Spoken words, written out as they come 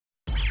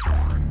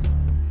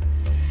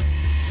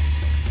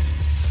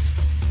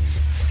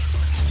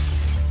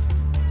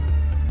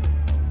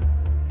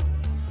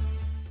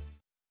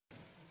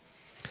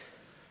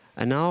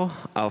And now,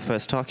 our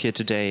first talk here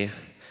today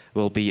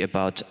will be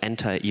about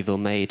Anti Evil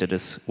Maid. That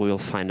is, we will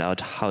find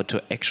out how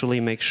to actually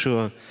make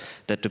sure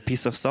that the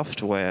piece of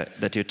software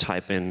that you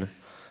type in,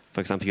 for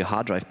example, your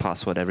hard drive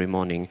password every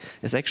morning,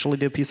 is actually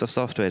the piece of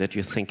software that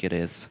you think it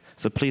is.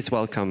 So please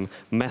welcome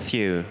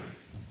Matthew.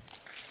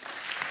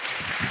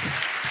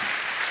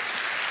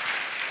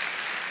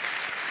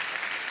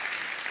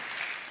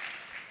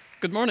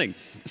 Good morning.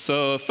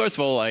 So first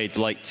of all, I'd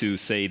like to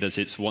say that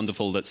it's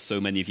wonderful that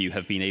so many of you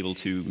have been able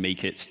to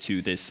make it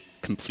to this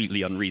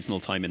completely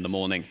unreasonable time in the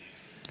morning.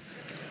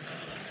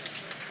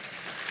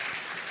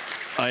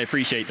 I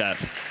appreciate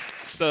that.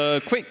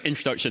 So quick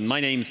introduction. My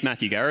name's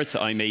Matthew Garrett.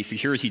 I'm a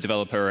security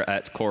developer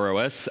at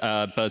CoreOS,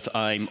 but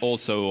I'm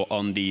also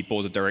on the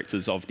board of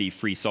directors of the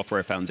Free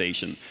Software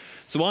Foundation.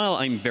 So while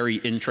I'm very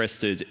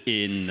interested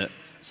in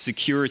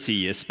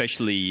security,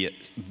 especially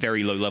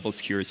very low-level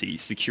security,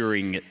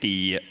 securing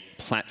the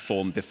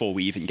platform before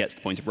we even get to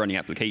the point of running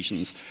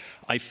applications,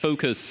 I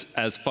focus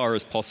as far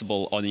as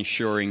possible on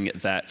ensuring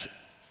that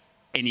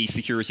any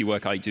security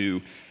work I do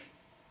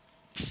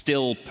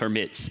still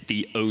permits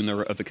the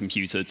owner of a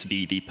computer to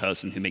be the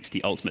person who makes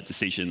the ultimate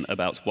decision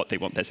about what they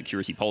want their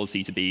security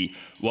policy to be,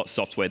 what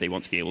software they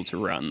want to be able to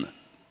run.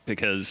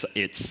 Because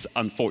it's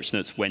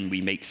unfortunate when we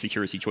make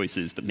security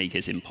choices that make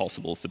it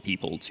impossible for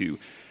people to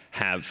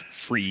have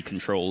free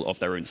control of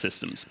their own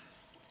systems.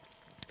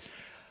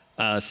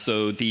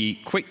 So the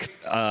quick,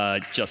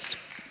 thanks.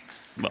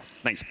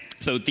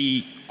 So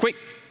the quick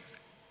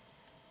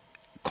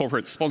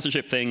corporate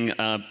sponsorship thing,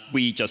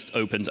 we just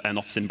opened an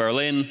office in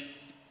Berlin.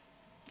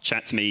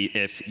 Chat to me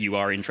if you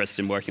are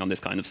interested in working on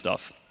this kind of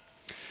stuff.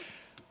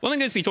 What I'm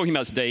going to be talking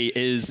about today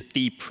is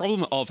the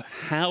problem of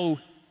how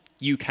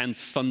you can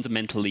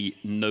fundamentally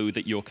know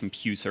that your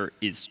computer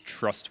is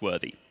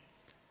trustworthy.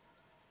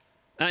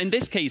 Now, in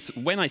this case,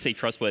 when I say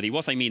trustworthy,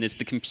 what I mean is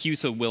the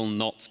computer will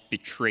not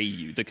betray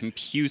you. The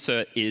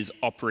computer is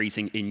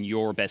operating in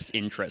your best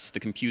interest. The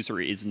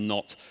computer is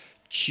not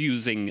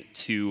choosing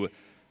to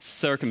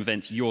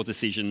circumvent your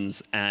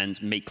decisions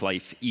and make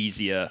life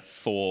easier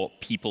for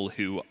people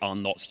who are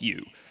not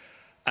you.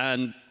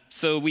 And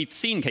so we've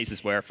seen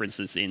cases where, for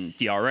instance, in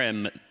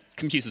DRM,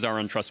 computers are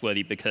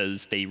untrustworthy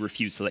because they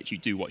refuse to let you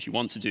do what you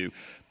want to do.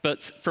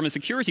 But from a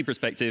security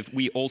perspective,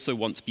 we also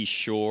want to be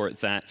sure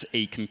that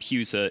a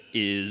computer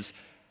is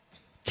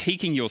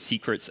taking your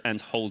secrets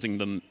and holding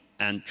them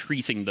and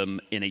treating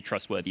them in a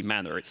trustworthy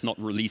manner. It's not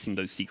releasing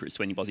those secrets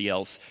to anybody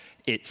else.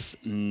 It's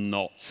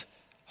not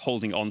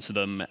holding on to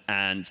them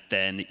and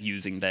then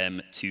using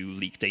them to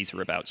leak data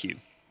about you.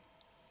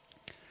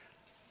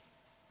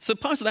 So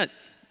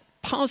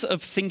part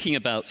of thinking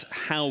about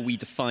how we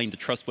define the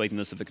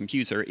trustworthiness of a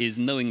computer is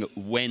knowing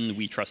when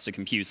we trust a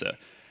computer.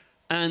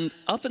 And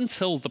up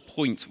until the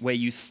point where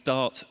you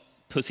start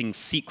putting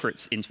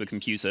secrets into a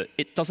computer,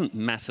 it doesn't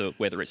matter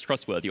whether it's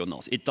trustworthy or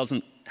not. It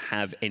doesn't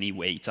have any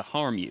way to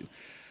harm you.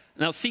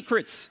 Now,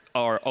 secrets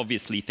are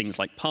obviously things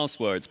like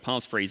passwords,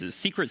 passphrases.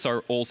 Secrets are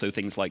also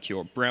things like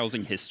your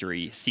browsing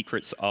history.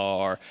 Secrets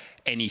are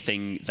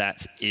anything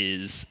that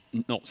is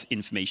not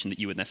information that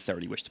you would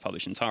necessarily wish to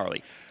publish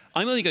entirely.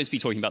 I'm only going to be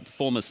talking about the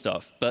former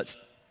stuff, but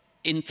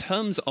in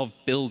terms of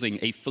building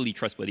a fully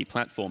trustworthy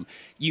platform,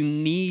 you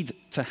need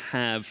to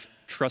have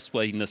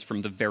trustworthiness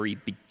from the very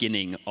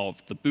beginning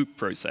of the boot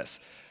process.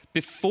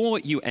 Before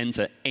you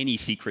enter any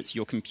secrets,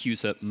 your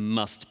computer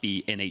must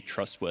be in a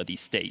trustworthy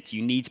state.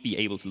 You need to be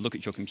able to look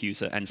at your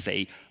computer and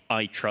say,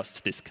 I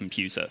trust this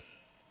computer.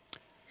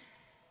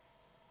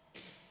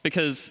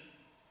 Because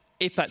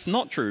if that's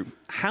not true,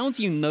 how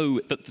do you know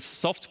that the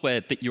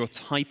software that you're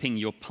typing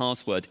your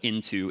password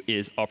into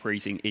is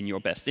operating in your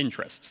best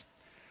interests?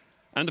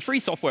 In the free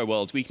software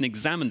world, we can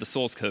examine the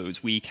source code.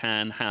 We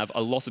can have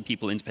a lot of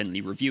people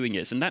independently reviewing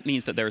it. And that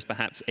means that there is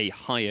perhaps a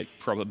higher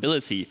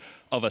probability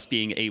of us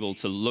being able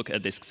to look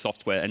at this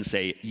software and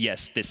say,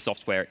 yes, this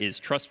software is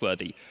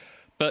trustworthy.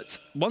 But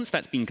once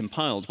that's been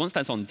compiled, once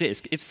that's on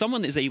disk, if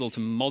someone is able to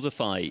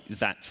modify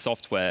that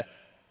software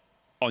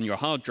on your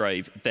hard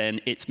drive,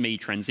 then it may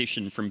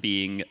transition from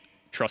being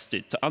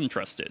trusted to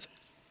untrusted.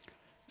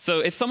 So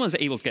if someone's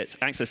able to get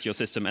access to your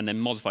system and then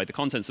modify the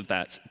contents of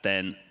that,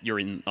 then you're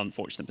in an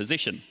unfortunate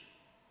position.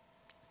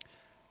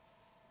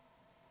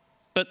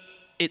 But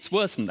it's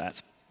worse than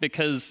that,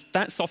 because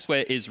that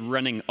software is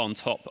running on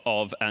top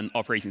of an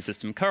operating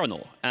system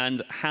kernel.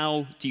 And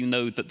how do you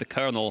know that the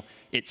kernel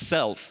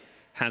itself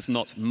has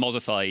not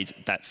modified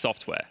that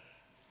software?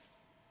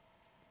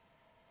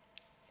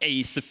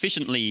 A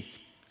sufficiently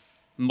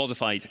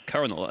modified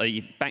kernel,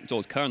 a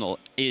backdoored kernel,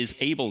 is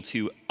able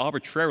to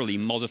arbitrarily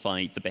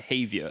modify the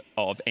behavior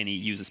of any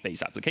user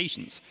space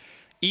applications.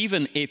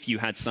 Even if you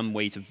had some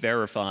way to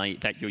verify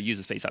that your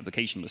user space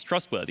application was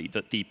trustworthy,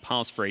 that the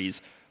passphrase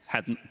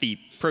had the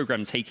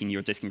program taking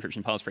your disk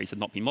encryption passphrase had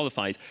not been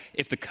modified,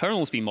 if the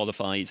kernel's been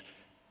modified,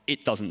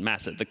 it doesn't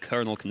matter. The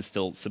kernel can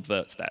still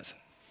subvert that.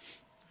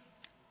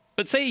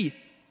 But say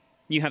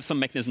you have some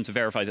mechanism to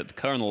verify that the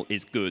kernel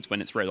is good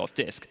when it's read off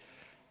disk.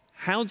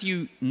 how do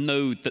you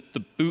know that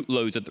the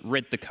bootloader that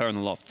read the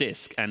kernel off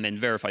disk and then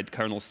verified the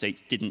kernel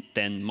state didn't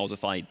then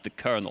modify the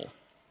kernel,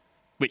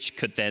 which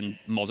could then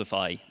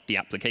modify the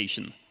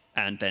application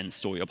and then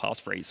store your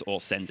passphrase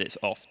or send it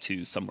off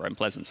to somewhere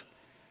unpleasant?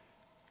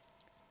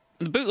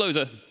 The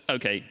bootloader,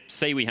 OK,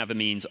 say we have a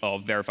means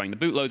of verifying the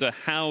bootloader.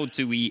 How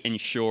do we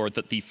ensure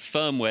that the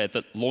firmware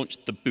that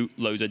launched the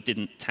bootloader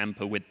didn't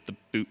tamper with the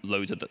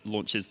bootloader that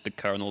launches the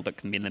kernel that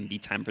can then be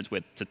tampered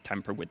with to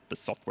tamper with the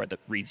software that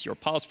reads your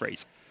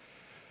passphrase?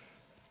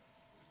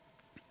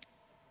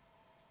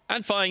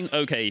 And fine,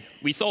 OK,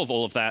 we solve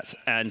all of that,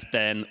 and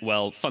then,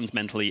 well,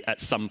 fundamentally, at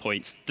some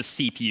point, the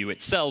CPU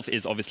itself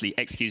is obviously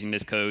executing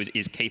this code,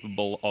 is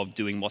capable of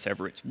doing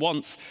whatever it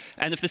wants.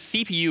 And if the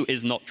CPU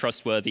is not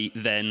trustworthy,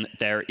 then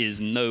there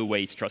is no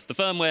way to trust the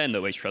firmware,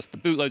 no way to trust the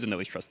bootloader, no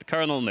way to trust the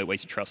kernel, no way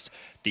to trust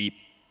the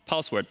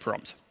password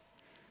prompt.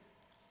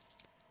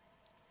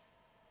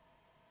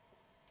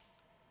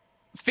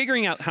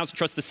 Figuring out how to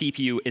trust the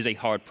CPU is a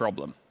hard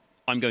problem.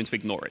 I'm going to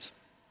ignore it.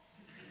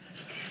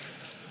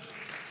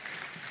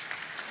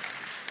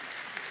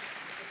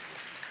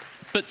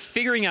 But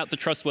figuring out the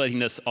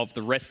trustworthiness of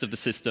the rest of the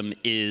system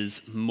is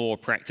more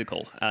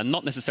practical.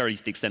 Not necessarily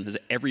to the extent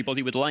that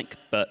everybody would like,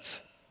 but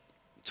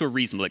to a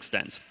reasonable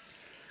extent.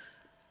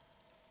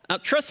 Now,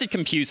 trusted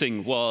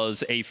computing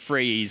was a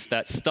phrase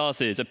that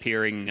started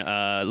appearing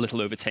a little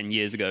over 10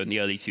 years ago in the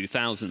early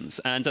 2000s.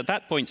 And at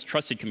that point,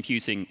 trusted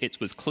computing, it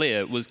was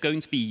clear, was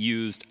going to be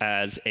used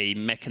as a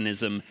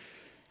mechanism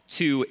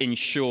to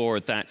ensure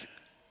that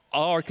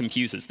our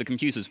computers, the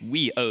computers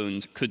we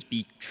owned, could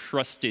be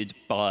trusted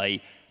by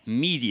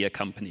media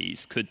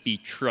companies, could be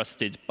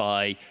trusted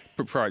by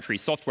proprietary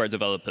software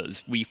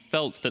developers. We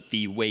felt that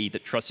the way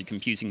that trusted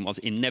computing was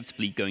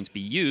inevitably going to be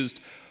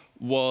used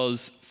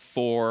was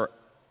for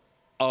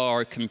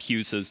our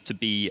computers to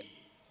be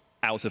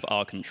out of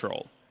our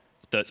control,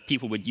 that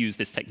people would use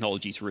this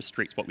technology to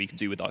restrict what we could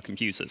do with our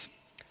computers.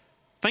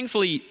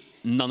 Thankfully,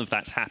 none of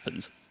that's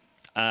happened.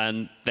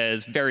 And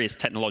there's various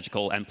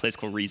technological and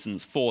political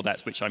reasons for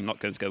that, which I'm not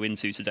going to go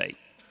into today.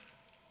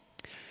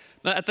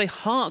 But at the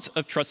heart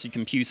of trusted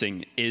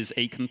computing is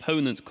a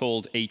component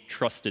called a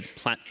trusted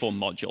platform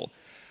module.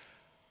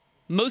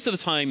 Most of the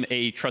time,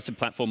 a trusted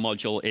platform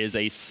module is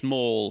a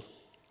small,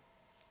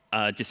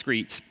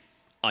 discrete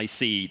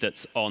IC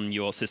that's on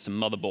your system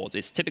motherboard.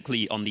 It's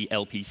typically on the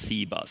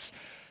LPC bus.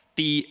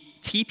 The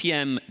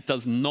TPM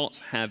does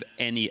not have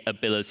any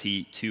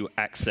ability to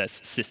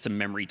access system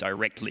memory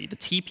directly. The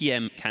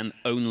TPM can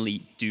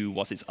only do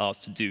what it's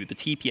asked to do. The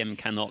TPM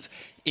cannot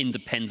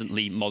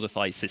independently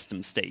modify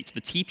system state.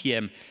 The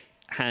TPM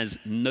has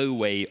no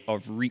way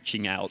of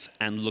reaching out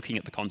and looking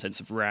at the contents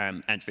of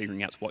RAM and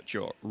figuring out what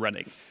you're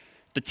running.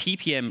 The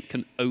TPM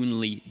can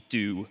only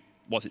do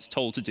what it's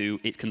told to do.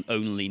 It can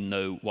only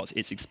know what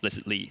it's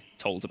explicitly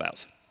told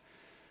about.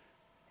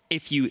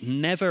 If you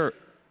never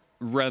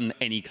run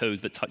any code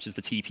that touches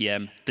the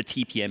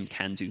TPM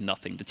can do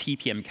nothing. The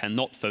TPM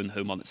cannot phone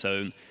home on its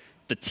own.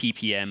 The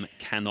TPM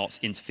cannot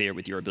interfere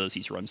with your ability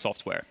to run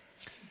software.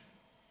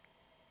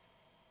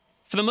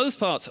 For the most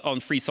part, on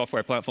free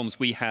software platforms,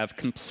 we have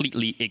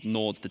completely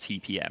ignored the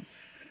TPM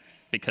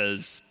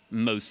because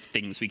most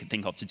things we could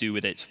think of to do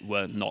with it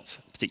were not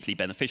particularly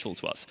beneficial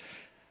to us.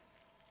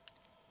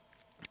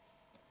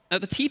 Now,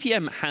 the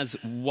TPM has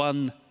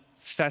one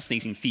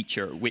fascinating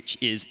feature, which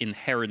is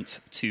inherent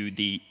to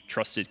the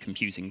trusted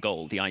computing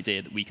goal, the idea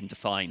that we can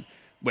define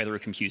whether a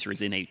computer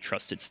is in a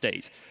trusted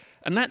state.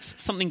 And that's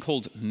something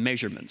called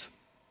measurement.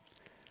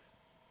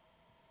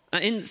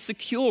 In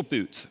secure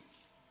boot,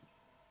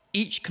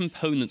 each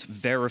component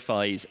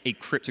verifies a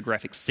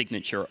cryptographic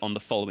signature on the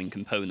following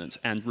component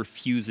and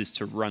refuses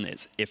to run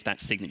it if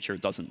that signature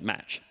doesn't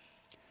match.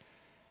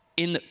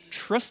 In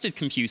trusted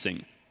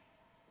computing,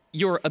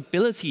 your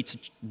ability to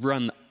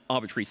run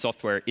arbitrary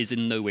software is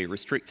in no way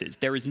restricted.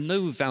 There is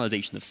no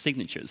validation of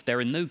signatures. There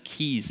are no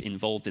keys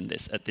involved in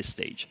this at this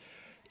stage.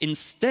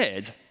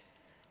 Instead,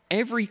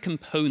 every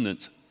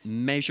component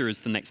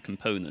measures the next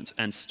component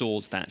and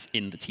stores that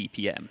in the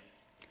TPM.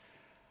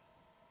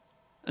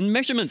 And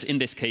measurement in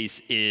this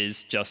case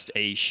is just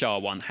a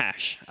SHA-1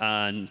 hash.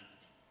 And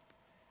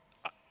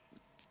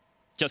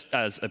just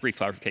as a brief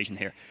clarification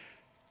here,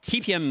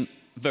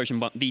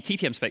 the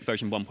TPM spec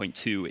version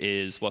 1.2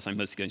 is what I'm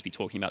mostly going to be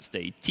talking about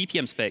today.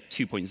 TPM spec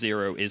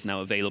 2.0 is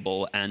now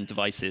available, and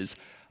devices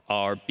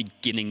are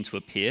beginning to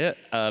appear.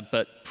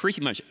 But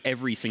pretty much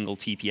every single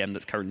TPM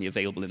that's currently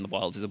available in the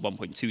wild is a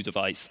 1.2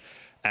 device,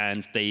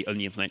 and they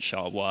only implement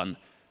SHA-1.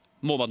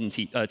 More modern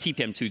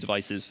TPM2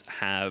 devices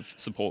have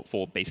support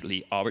for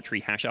basically arbitrary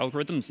hash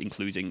algorithms,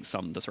 including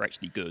some that are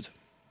actually good.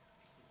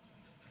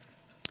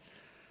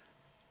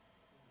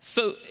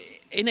 So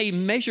in a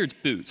measured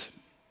boot,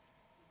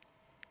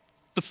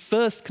 the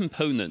first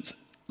component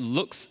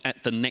looks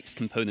at the next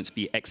component to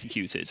be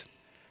executed,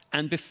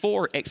 and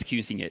before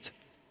executing it,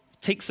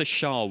 takes a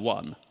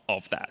SHA-1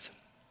 of that.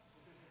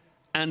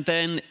 And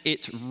then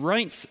it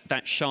writes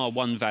that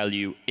SHA-1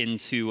 value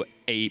into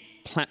a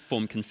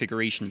platform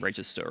configuration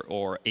register,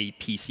 or a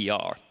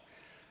PCR.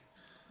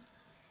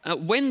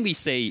 When we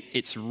say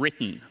it's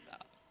written,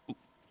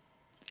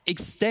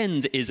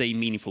 extend is a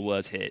meaningful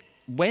word here.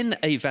 When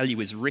a value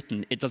is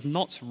written, it does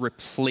not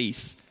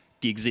replace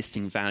the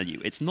existing value.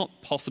 It's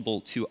not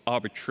possible to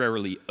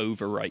arbitrarily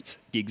overwrite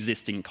the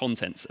existing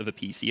contents of a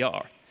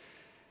PCR.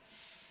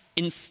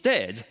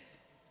 Instead,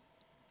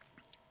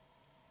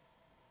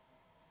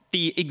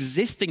 the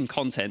existing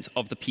content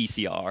of the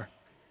PCR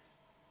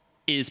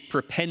is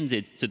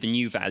prepended to the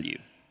new value.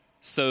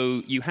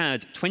 So you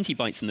had 20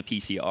 bytes in the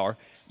PCR,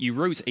 you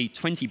wrote a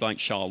 20-byte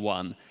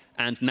SHA-1,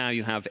 and now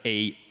you have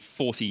a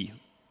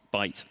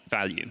 40-byte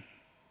value.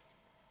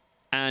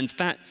 And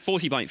that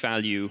 40-byte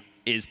value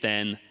is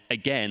then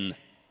again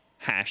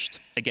hashed,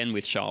 again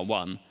with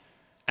SHA-1,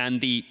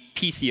 and the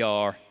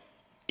PCR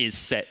is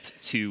set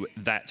to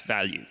that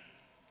value.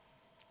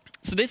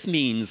 So this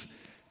means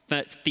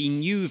that the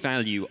new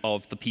value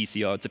of the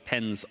PCR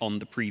depends on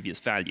the previous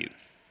value,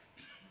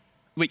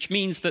 which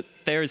means that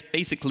there's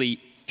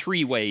basically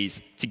 3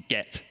 ways to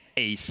get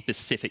a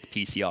specific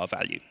PCR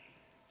value.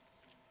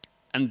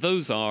 And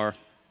those are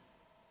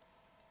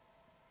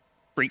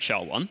break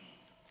SHA-1.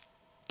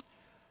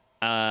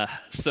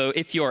 So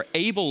if you're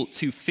able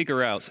to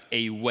figure out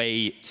a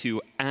way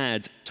to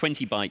add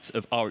 20 bytes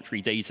of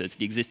arbitrary data to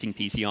the existing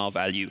PCR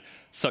value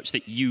such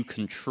that you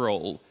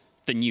control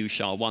the new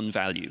SHA-1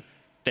 value,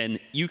 then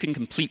you can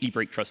completely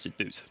break trusted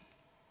boot.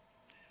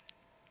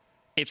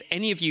 If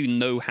any of you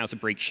know how to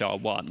break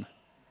SHA-1,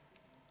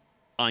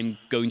 I'm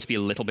going to be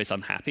a little bit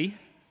unhappy,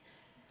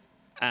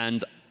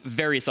 and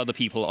various other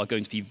people are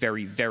going to be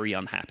very, very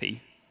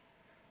unhappy,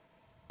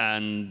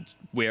 and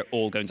we're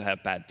all going to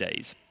have bad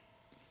days.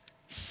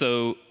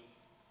 So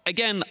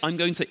again, I'm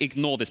going to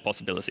ignore this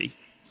possibility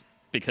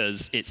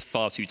because it's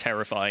far too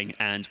terrifying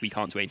and we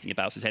can't do anything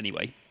about it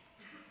anyway.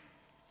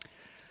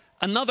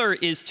 Another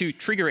is to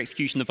trigger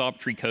execution of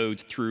arbitrary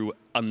code through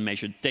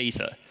unmeasured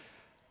data.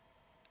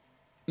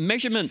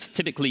 Measurement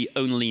typically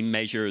only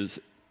measures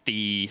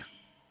the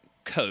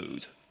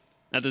code.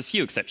 Now, there's a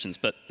few exceptions,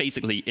 but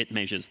basically it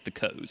measures the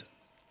code.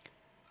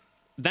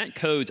 That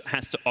code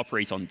has to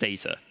operate on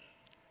data.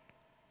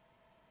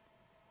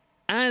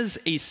 As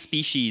a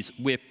species,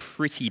 we're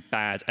pretty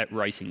bad at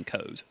writing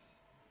code.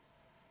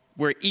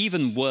 We're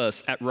even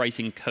worse at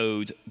writing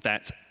code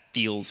that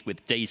deals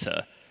with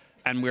data,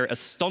 and we're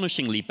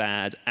astonishingly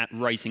bad at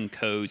writing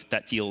code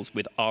that deals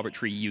with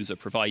arbitrary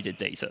user-provided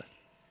data.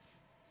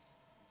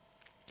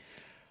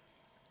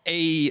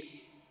 A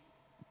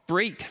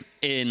break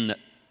in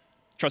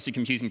trusted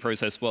computing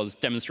process was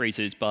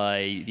demonstrated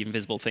by the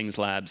Invisible Things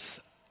Labs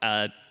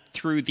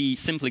through the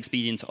simple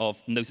expedient of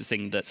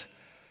noticing that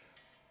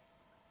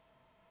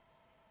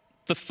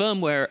the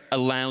firmware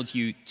allowed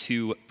you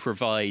to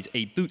provide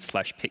a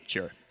boot/slash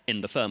picture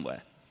in the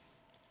firmware.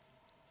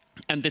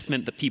 And this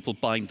meant that people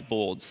buying the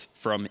boards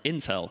from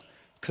Intel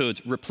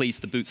could replace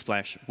the boot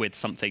splash with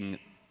something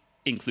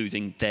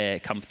including their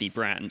company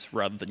brand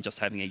rather than just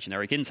having a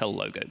generic Intel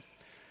logo.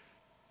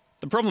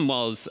 The problem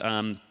was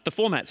the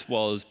format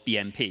was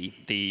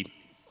BMP, the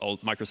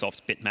old Microsoft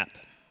bitmap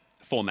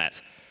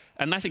format.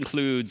 And that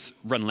includes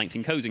run length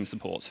encoding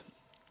support.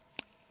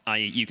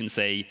 You can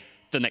say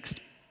the next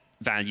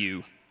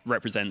value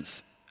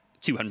represents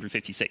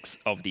 256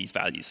 of these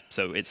values.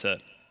 So it's a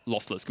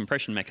lossless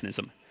compression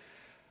mechanism.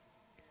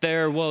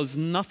 There was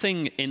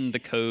nothing in the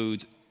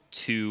code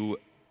to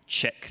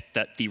check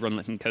that the run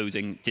length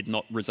encoding did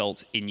not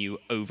result in you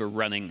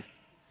overrunning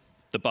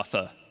the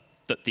buffer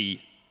that the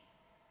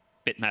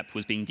bitmap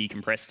was being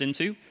decompressed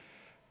into,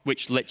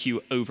 which let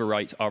you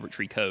overwrite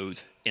arbitrary code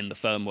in the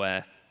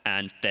firmware.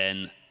 And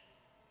then,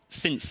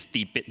 since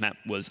the bitmap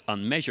was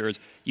unmeasured,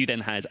 you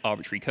then had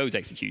arbitrary code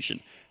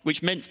execution,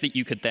 which meant that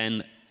you could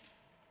then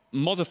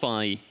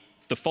modify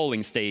the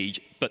following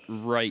stage, but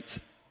write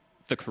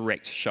the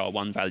correct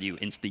SHA-1 value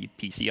into the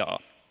PCR.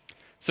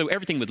 So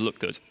everything would look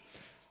good.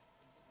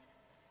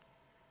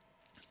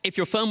 If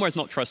your firmware is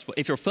not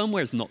trustworthy, if your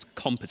firmware is not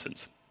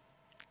competent,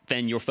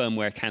 then your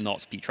firmware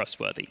cannot be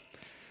trustworthy.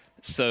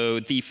 So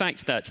the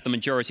fact that the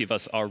majority of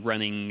us are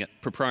running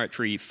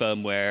proprietary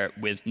firmware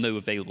with no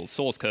available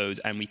source code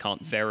and we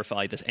can't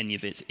verify that any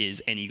of it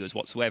is any good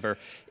whatsoever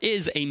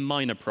is a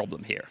minor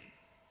problem here.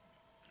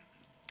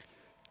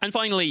 And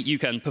finally, you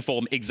can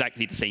perform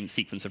exactly the same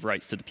sequence of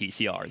writes to the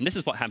PCR. And this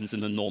is what happens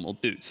in a normal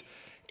boot.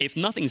 If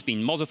nothing's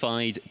been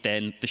modified,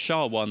 then the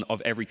SHA-1 of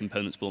every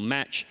component will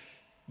match.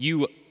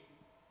 You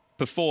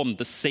perform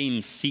the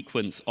same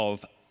sequence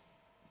of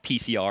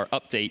PCR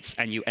updates,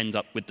 and you end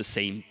up with the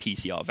same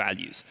PCR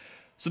values.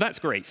 So that's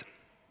great.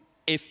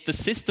 If the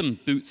system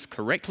boots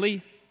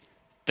correctly,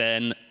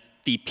 then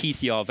the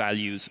PCR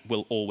values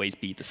will always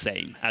be the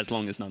same, as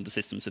long as none of the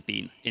systems have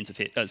been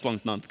as long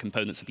as none of the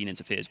components have been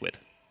interfered with.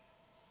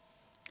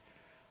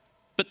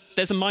 But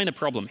there's a minor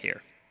problem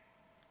here.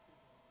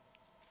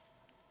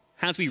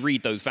 How do we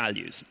read those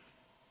values?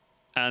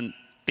 And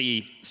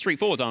the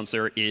straightforward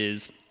answer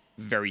is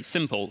very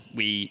simple.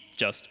 We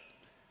just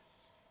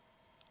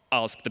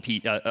ask the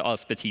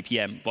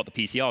TPM what the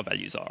PCR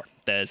values are.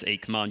 There's a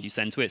command you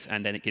send to it,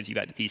 and then it gives you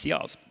back the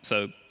PCRs.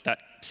 So that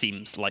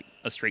seems like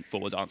a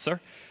straightforward answer.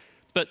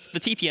 But the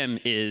TPM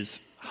is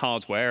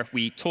hardware.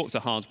 We talk to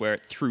hardware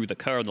through the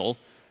kernel.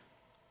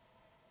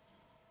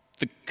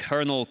 The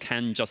kernel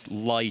can just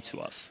lie to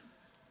us.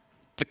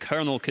 The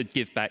kernel could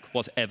give back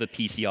whatever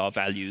PCR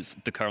values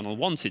the kernel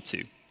wanted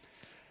to.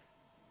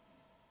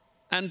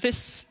 And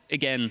this,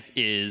 again,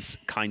 is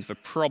kind of a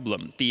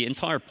problem. The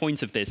entire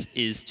point of this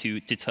is to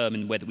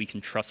determine whether we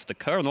can trust the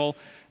kernel,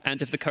 and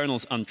if the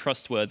kernel's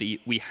untrustworthy,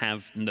 we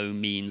have no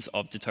means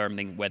of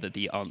determining whether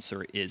the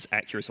answer is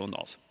accurate or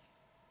not.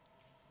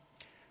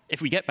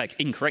 If we get back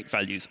incorrect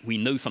values, we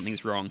know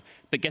something's wrong,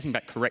 but getting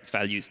back correct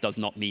values does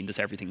not mean that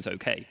everything's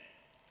OK.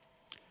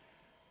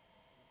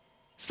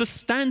 So the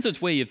standard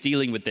way of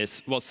dealing with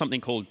this was something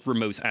called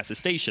remote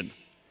attestation.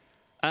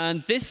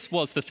 And this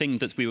was the thing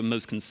that we were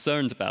most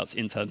concerned about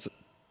in terms of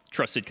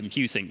trusted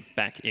computing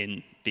back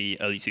in the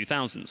early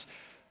 2000s.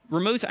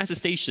 Remote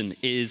attestation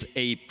is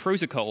a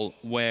protocol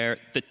where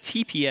the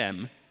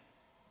TPM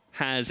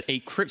has a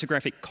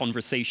cryptographic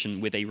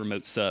conversation with a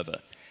remote server.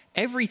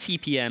 Every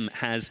TPM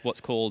has what's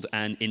called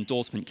an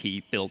endorsement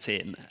key built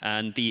in,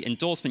 and the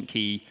endorsement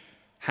key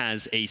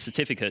has a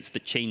certificate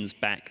that chains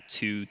back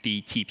to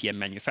the TPM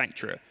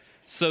manufacturer.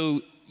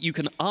 So you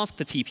can ask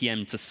the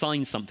TPM to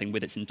sign something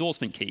with its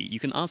endorsement key. You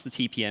can ask the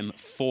TPM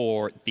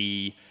for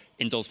the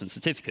endorsement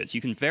certificate.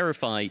 You can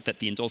verify that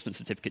the endorsement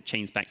certificate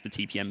chains back to the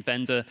TPM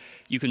vendor.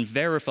 You can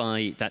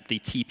verify that the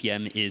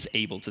TPM is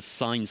able to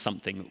sign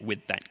something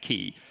with that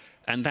key.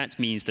 And that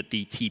means that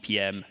the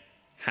TPM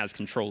has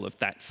control of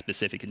that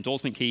specific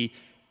endorsement key.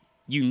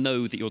 You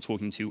know that you're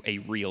talking to a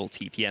real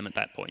TPM at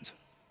that point.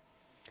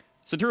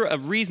 So through a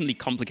reasonably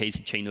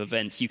complicated chain of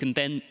events, you can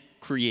then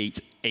create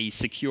a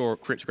secure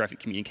cryptographic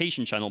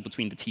communication channel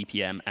between the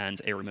TPM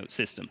and a remote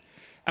system.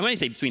 And when I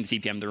say between the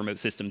TPM and the remote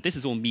system, this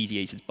is all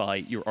mediated by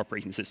your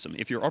operating system.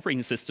 If your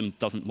operating system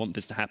doesn't want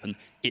this to happen,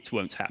 it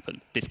won't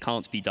happen. This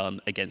can't be done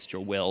against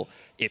your will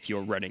if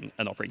you're running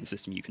an operating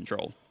system you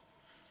control.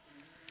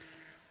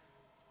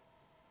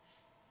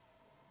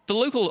 The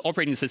local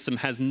operating system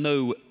has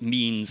no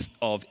means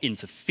of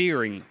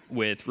interfering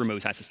with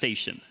remote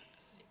attestation.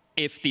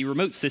 If the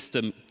remote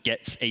system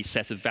gets a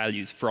set of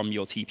values from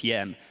your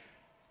TPM,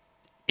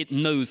 it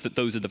knows that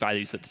those are the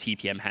values that the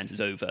TPM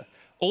handed over.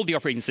 All the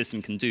operating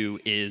system can do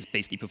is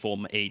basically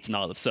perform a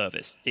denial of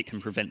service. It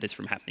can prevent this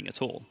from happening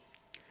at all.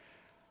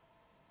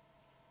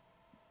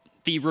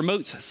 The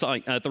remote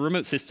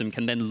system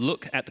can then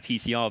look at the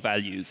PCR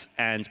values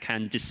and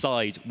can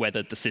decide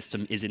whether the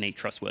system is in a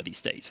trustworthy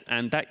state.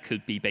 And that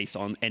could be based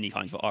on any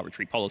kind of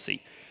arbitrary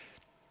policy.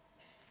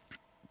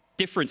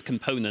 Different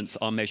components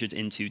are measured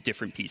into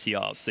different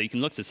PCRs. So you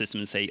can look at the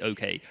system and say,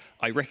 OK,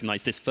 I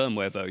recognize this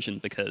firmware version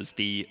because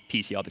the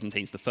PCR that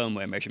contains the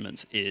firmware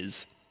measurement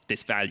is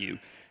this value.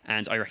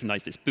 And I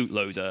recognize this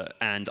bootloader,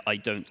 and I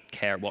don't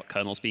care what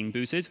kernel's being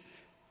booted.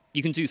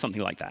 You can do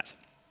something like that.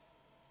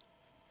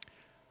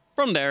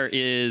 From there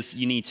is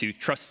you need to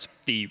trust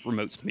the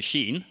remote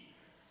machine,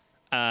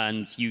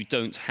 and you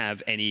don't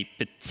have any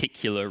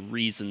particular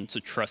reason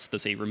to trust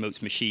that a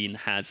remote machine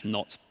has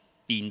not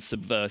been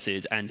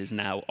subverted and is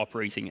now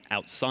operating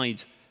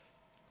outside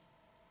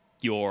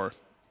your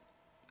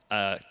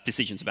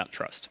decisions about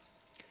trust.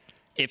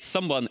 If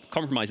someone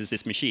compromises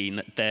this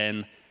machine,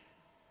 then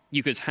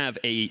you could have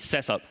a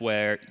setup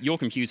where your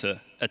computer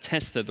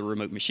attests to the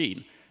remote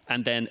machine,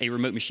 and then a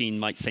remote machine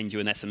might send you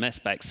an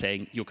SMS back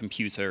saying your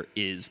computer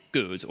is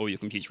good or your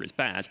computer is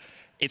bad.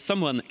 If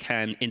someone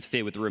can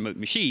interfere with the remote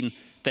machine,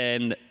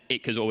 then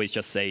it could always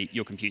just say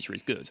your computer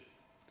is good.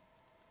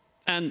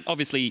 And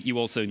obviously, you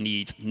also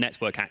need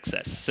network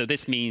access. So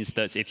this means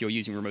that if you're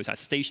using remote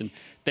attestation,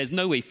 there's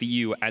no way for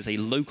you as a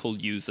local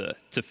user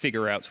to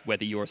figure out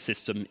whether your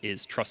system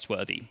is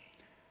trustworthy.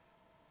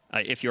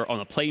 If you're on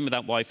a plane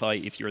without Wi-Fi,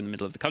 if you're in the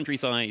middle of the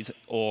countryside,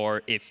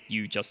 or if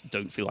you just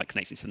don't feel like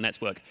connecting to the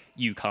network,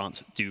 you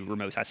can't do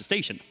remote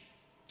attestation.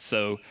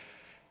 So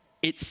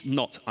it's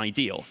not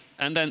ideal.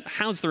 And then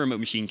how does the remote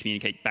machine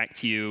communicate back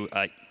to you?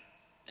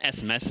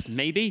 SMS,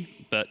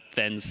 maybe, but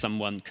then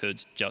someone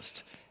could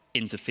just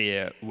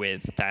interfere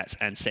with that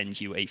and send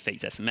you a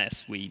faked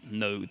SMS. We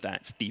know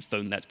that the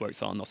phone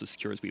networks are not as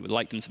secure as we would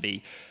like them to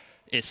be,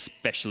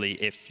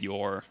 especially if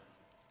your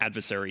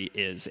adversary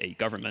is a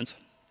government.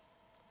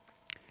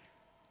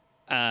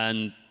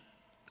 And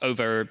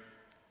over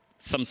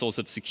some sort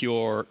of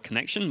secure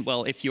connection,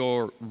 well, if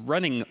you're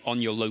running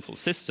on your local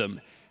system,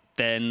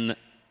 then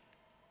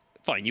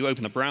fine, you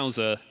open a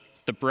browser,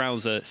 the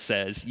browser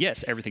says,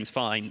 yes, everything's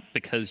fine,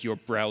 because your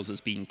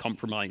browser's been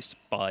compromised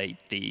by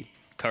the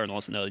kernel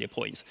at an earlier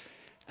point.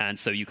 And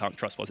so you can't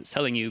trust what it's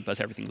telling you, but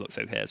everything looks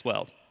OK as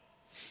well.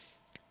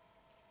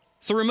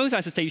 So remote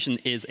attestation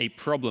is a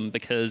problem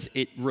because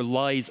it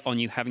relies on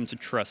you having to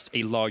trust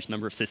a large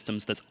number of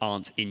systems that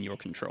aren't in your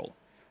control.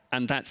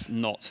 And that's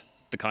not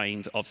the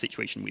kind of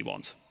situation we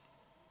want.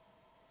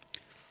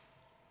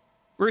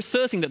 We're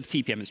asserting that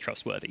the TPM is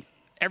trustworthy.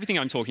 Everything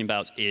I'm talking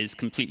about is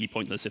completely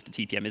pointless if the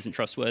TPM isn't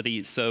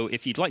trustworthy. So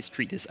if you'd like to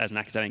treat this as an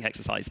academic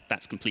exercise,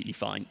 that's completely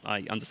fine.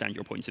 I understand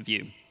your point of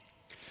view.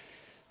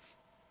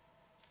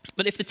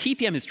 But if the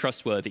TPM is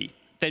trustworthy,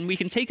 then we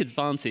can take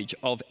advantage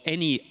of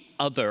any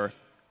other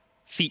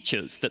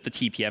features that the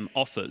TPM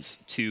offers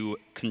to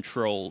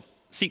control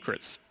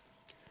secrets.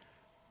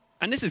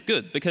 And this is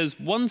good, because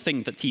one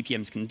thing that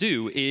TPMs can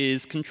do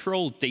is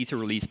control data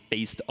release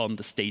based on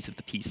the state of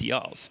the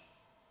PCRs.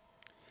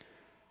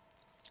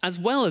 As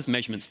well as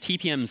measurements,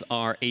 TPMs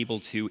are able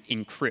to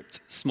encrypt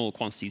small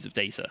quantities of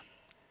data.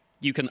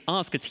 You can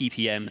ask a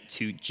TPM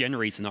to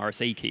generate an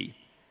RSA key,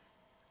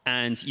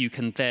 and you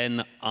can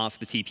then ask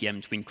the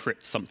TPM to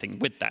encrypt something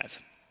with that.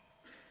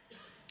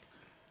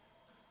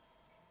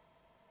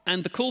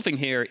 And the cool thing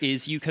here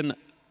is you can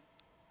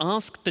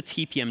ask the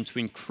TPM to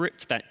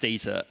encrypt that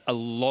data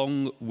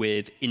along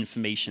with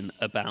information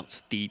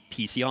about the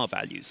PCR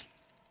values.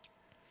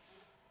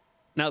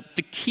 Now,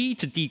 the key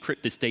to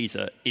decrypt this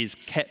data is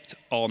kept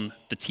on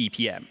the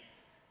TPM.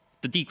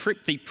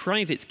 The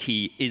private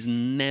key is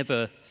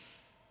never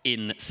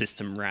in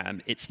system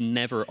RAM. It's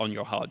never on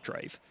your hard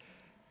drive.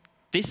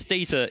 This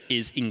data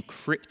is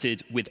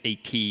encrypted with a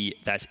key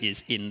that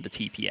is in the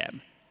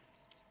TPM.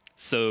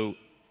 So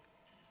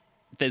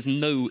there's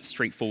no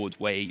straightforward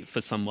way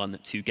for someone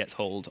to get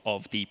hold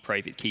of the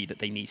private key that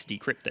they need to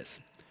decrypt this.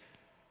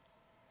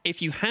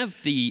 If you have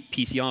the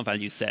PCR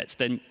value set,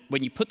 then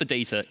when you put the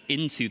data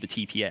into the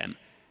TPM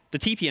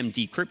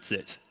decrypts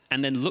it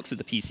and then looks at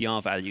the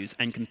PCR values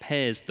and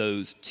compares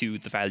those to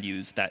the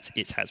values that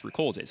it has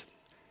recorded.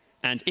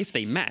 And if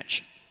they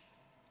match,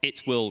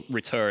 it will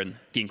return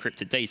the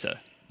encrypted data,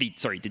 the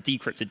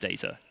decrypted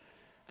data.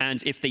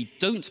 And if they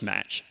don't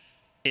match,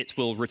 it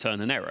will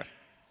return an error.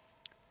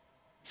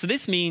 So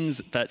this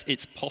means that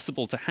it's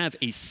possible to have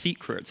a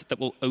secret that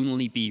will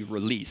only be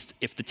released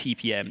if the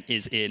TPM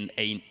is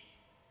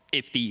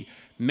if the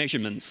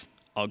measurements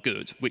are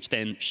good, which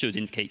then should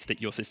indicate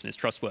that your system is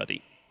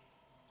trustworthy.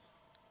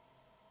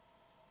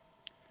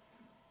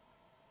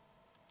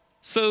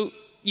 So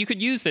you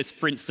could use this,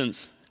 for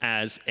instance,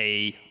 as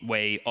a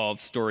way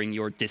of storing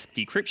your disk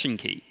decryption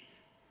key.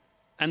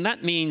 And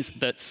that means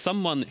that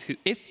someone who,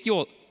 if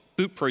your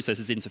boot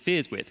process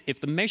interferes with, if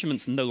the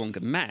measurements no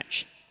longer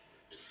match,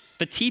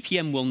 the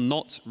TPM will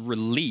not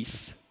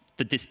release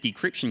the disk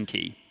decryption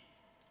key.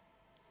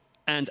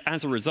 And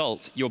as a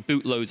result, your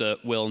bootloader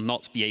will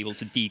not be able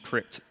to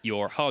decrypt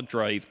your hard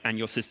drive, and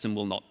your system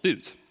will not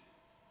boot.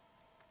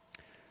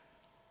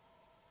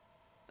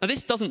 Now,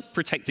 this doesn't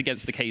protect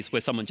against the case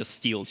where someone just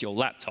steals your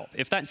laptop.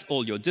 If that's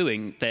all you're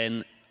doing,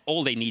 then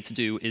all they need to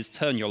do is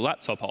turn your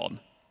laptop on,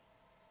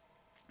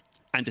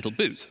 and it'll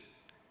boot.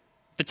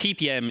 The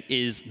TPM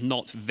is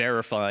not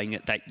verifying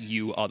that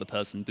you are the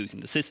person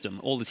booting the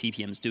system. All the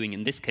TPM is doing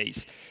in this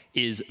case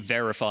is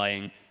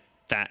verifying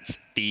that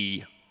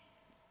the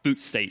boot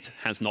state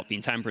has not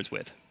been tampered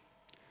with.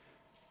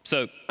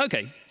 So,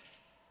 OK,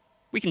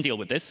 we can deal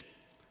with this.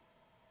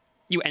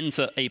 You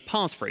enter a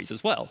passphrase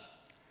as well.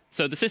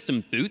 So the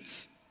system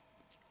boots.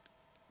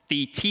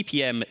 The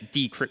TPM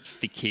decrypts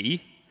the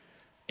key.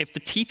 If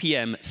the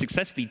TPM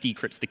successfully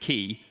decrypts the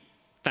key,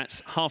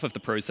 that's half of the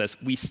process.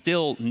 We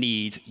still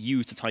need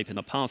you to type in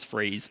a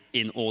passphrase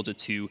in order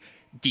to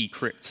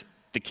decrypt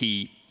the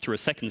key through a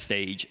second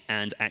stage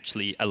and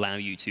actually allow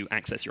you to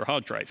access your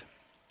hard drive.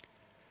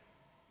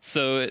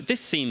 So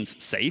this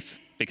seems safe,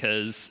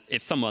 because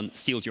if someone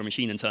steals your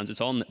machine and turns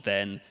it on,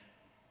 then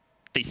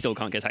they still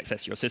can't get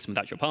access to your system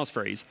without your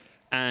passphrase.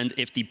 And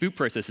if the boot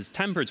process is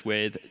tampered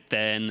with,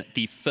 then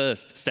the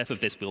first step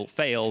of this will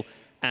fail,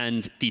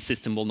 and the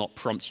system will not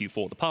prompt you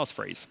for the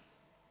passphrase.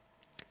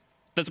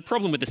 There's a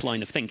problem with this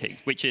line of thinking,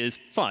 which is,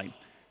 fine,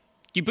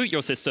 you boot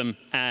your system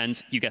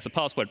and you get a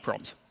password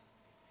prompt.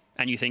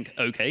 And you think,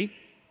 OK,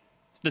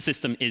 the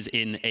system is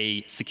in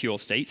a secure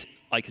state.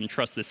 I can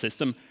trust this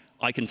system.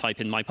 I can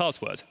type in my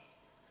password.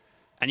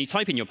 And you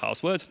type in your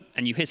password,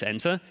 and you hit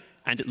enter,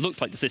 and it looks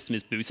like the system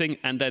is booting.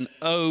 And then,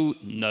 oh,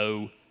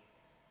 no,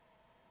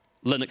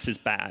 Linux is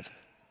bad.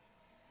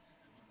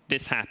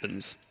 This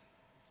happens.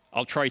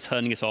 I'll try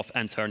turning it off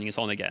and turning it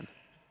on again.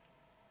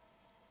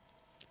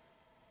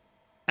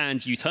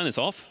 And you turn it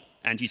off,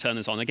 and you turn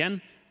it on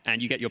again,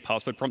 and you get your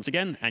password prompt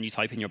again, and you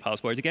type in your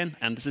password again,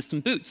 and the system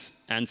boots.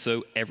 And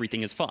so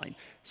everything is fine.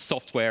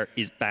 Software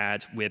is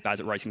bad. We're bad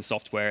at writing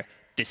software.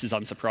 This is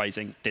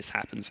unsurprising. This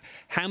happens.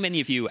 How many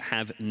of you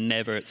have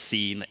never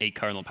seen a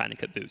kernel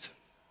panic at boot?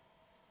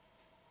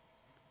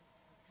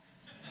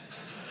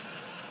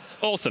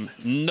 Awesome.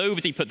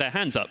 Nobody put their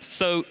hands up.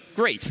 So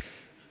great.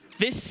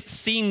 This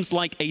seems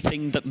like a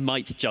thing that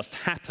might just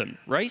happen,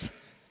 right?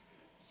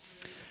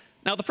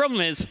 Now, the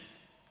problem is,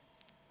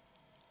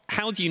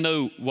 how do you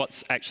know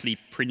what's actually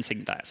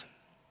printing that?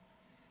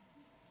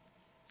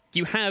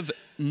 You have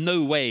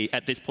no way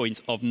at this point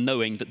of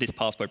knowing that this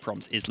password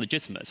prompt is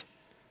legitimate.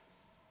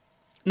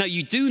 Now,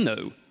 you do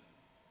know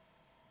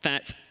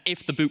that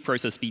if the boot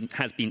process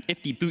has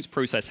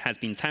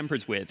been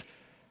tampered with,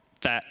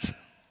 that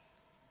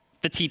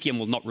the TPM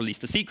will not release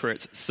the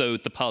secret, so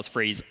the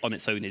passphrase on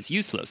its own is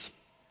useless.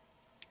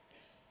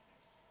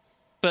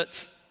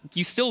 But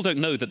you still don't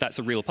know that that's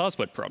a real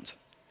password prompt.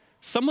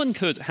 Someone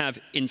could have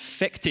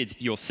infected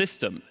your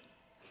system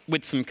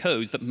with some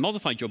code that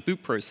modified your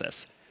boot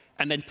process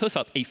and then put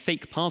up a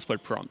fake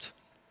password prompt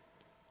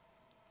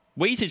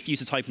waited for you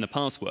to type in the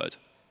password,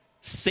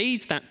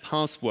 saved that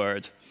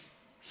password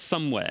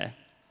somewhere,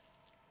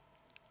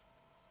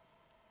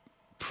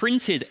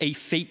 printed a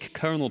fake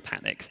kernel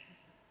panic,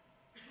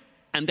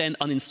 and then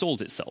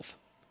uninstalled itself.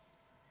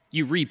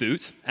 You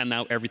reboot, and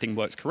now everything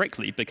works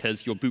correctly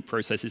because your boot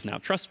process is now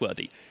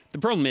trustworthy. The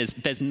problem is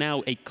there's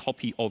now a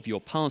copy of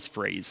your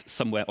passphrase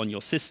somewhere on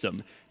your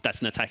system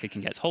that an attacker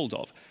can get hold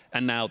of.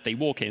 And now they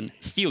walk in,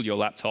 steal your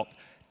laptop,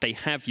 they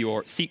have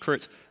your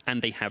secret,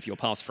 and they have your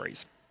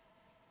passphrase.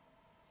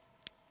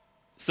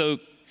 So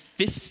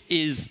this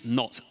is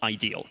not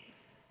ideal.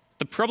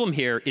 The problem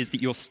here is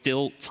that you're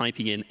still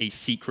typing in a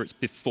secret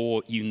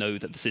before you know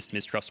that the system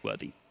is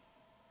trustworthy.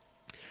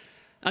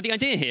 Now, the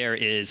idea here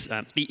is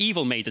the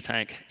Evil Maid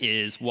attack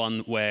is one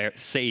where,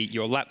 say,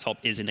 your laptop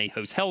is in a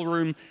hotel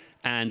room,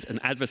 and an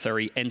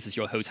adversary enters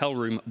your hotel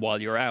room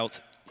while you're out,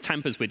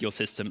 tampers with your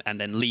system,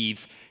 and then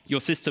leaves.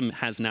 Your system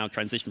has now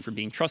transitioned from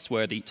being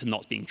trustworthy to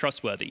not being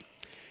trustworthy.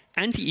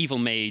 Anti Evil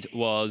Maid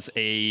was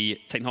a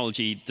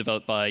technology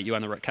developed by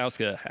Joanna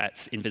Rutkowska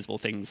at Invisible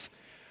Things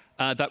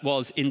that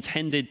was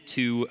intended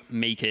to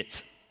make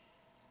it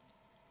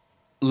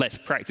less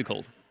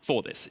practical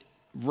for this.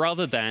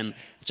 Rather than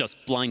just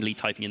blindly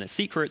typing in a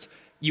secret,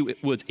 you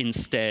would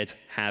instead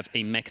have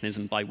a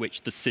mechanism by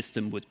which the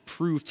system would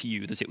prove to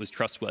you that it was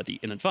trustworthy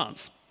in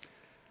advance.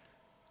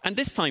 And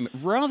this time,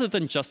 rather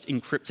than just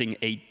encrypting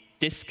a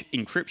disk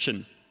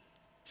encryption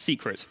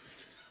secret,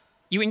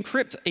 you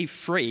encrypt a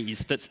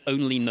phrase that's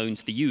only known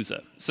to the user.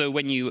 So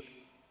when you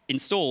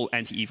install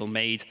Anti Evil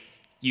Maid,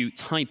 you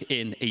type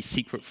in a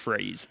secret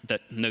phrase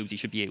that nobody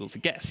should be able to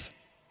guess.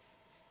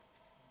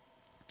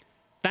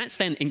 That's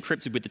then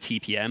encrypted with the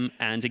TPM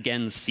and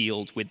again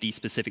sealed with the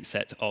specific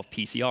set of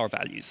PCR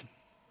values.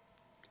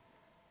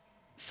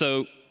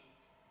 So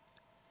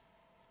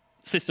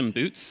system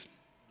boots,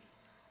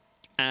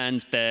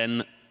 and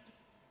then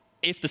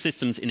if the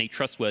system's in a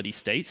trustworthy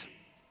state,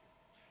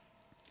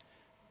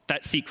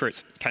 that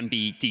secret can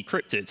be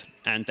decrypted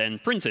and then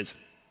printed.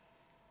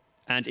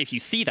 And if you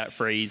see that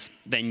phrase,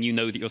 then you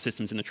know that your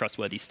system's in a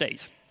trustworthy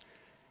state.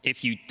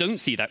 If you don't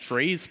see that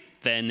phrase,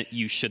 then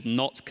you should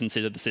not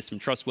consider the system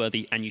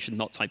trustworthy, and you should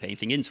not type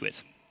anything into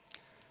it.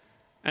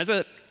 There's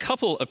a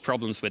couple of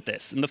problems with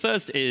this. And the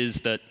first is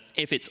that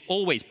if it's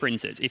always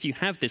printed, if you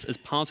have this as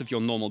part of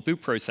your normal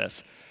boot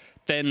process,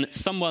 then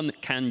someone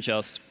can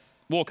just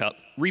walk up,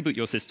 reboot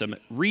your system,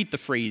 read the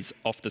phrase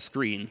off the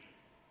screen,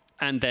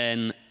 and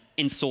then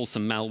install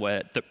some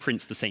malware that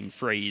prints the same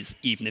phrase,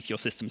 even if your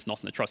system's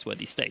not in a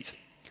trustworthy state.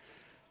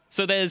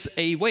 So there's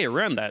a way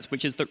around that,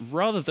 which is that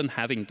rather than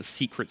having the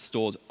secret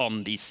stored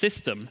on the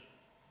system,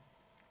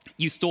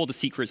 you store the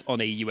secret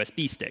on a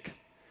USB stick.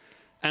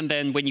 And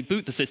then when you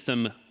boot the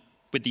system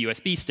with the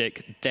USB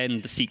stick,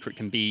 then the secret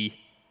can be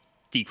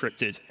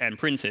decrypted and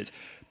printed.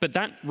 But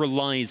that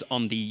relies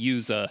on the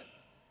user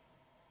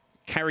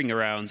carrying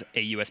around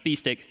a USB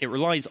stick. It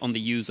relies on the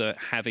user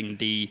having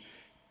the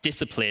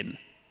discipline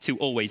to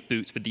always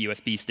boot with the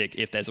USB stick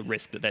if there's a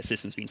risk that their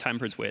system's been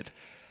tampered with.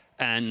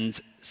 And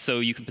so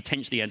you could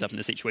potentially end up in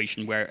a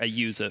situation where a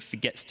user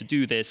forgets to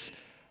do this,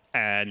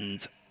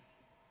 and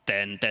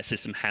then their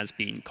system has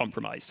been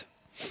compromised.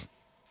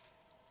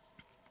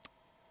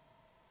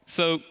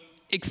 So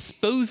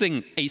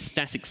exposing a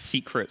static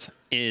secret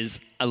is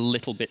a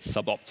little bit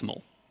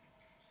suboptimal.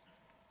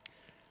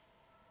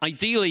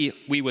 Ideally,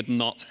 we would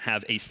not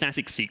have a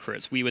static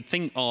secret. We would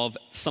think of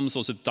some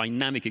sort of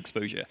dynamic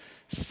exposure,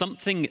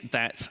 something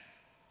that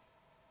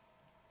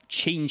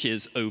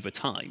changes over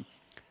time.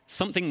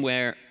 Something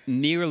where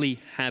merely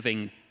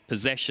having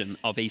possession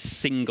of a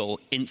single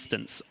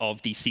instance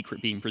of the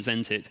secret being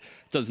presented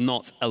does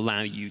not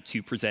allow you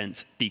to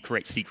present the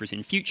correct secret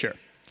in future.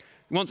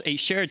 We want a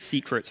shared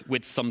secret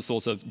with some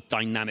sort of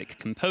dynamic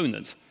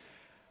component.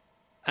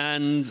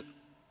 And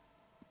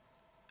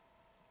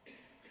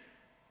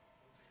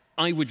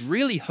I would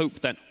really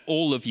hope that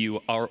all of you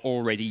are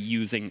already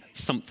using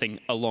something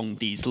along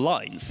these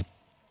lines.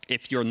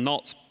 If you're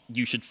not,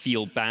 you should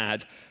feel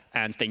bad,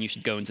 and then you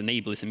should go and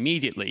enable it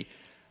immediately,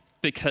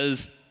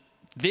 because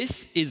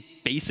this is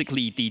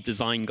basically the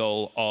design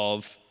goal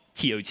of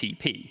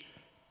TOTP,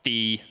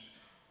 the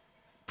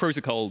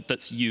protocol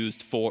that's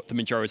used for the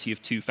majority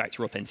of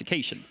two-factor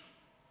authentication.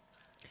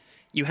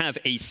 You have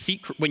a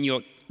secret when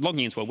you're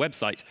logging into a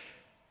website.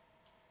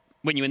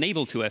 When you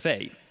enable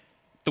 2FA,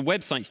 the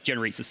website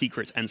generates a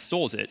secret and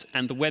stores it,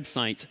 and the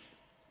website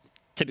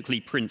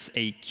typically prints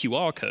a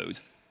QR code,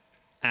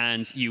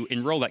 and you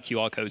enroll that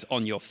QR code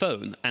on your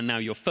phone, and now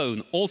your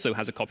phone also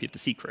has a copy of the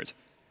secret.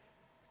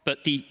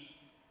 But the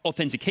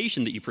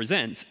authentication that you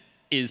present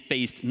is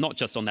based not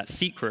just on that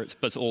secret,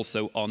 but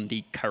also on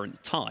the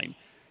current time.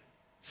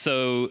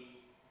 So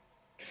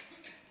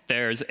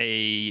there's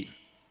an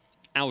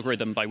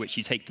algorithm by which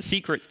you take the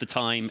secret, the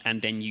time,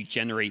 and then you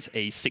generate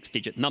a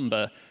 6-digit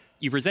number.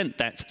 You present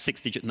that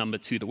 6-digit number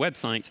to the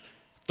website.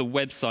 The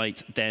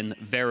website then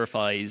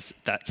verifies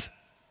that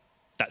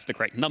that's the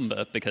correct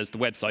number, because the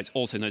website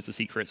also knows the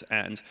secret,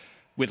 and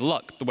with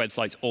luck, the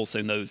website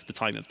also knows the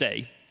time of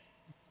day.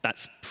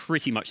 That's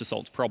pretty much a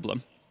solved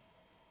problem.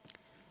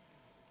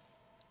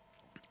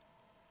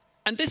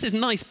 And this is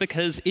nice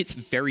because it's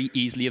very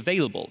easily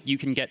available. You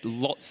can get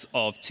lots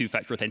of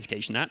two-factor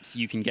authentication apps.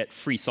 You can get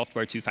free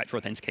software two-factor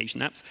authentication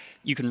apps.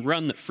 You can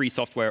run free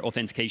software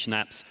authentication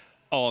apps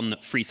on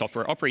free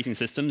software operating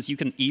systems. You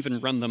can even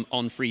run them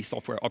on free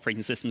software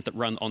operating systems that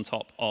run on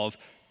top of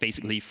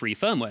basically free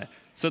firmware.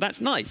 So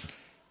that's nice.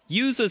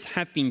 Users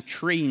have been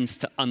trained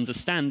to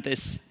understand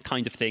this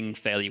kind of thing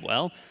fairly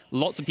well.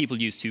 Lots of people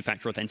use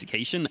two-factor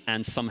authentication,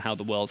 and somehow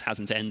the world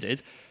hasn't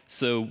ended.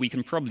 So we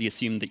can probably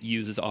assume that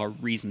users are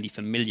reasonably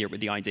familiar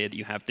with the idea that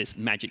you have this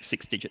magic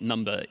 6-digit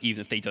number, even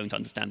if they don't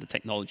understand the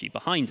technology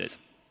behind it.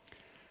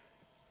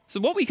 So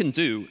what we can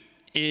do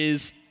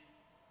is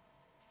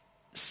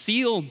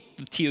seal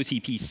the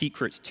TOTP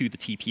secret to the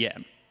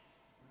TPM.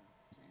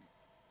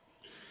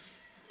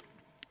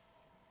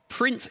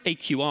 Print a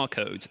QR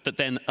code that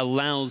then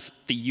allows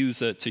the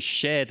user to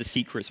share the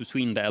secrets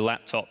between their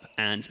laptop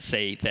and,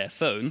 say, their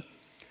phone.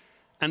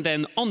 And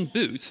then on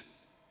boot,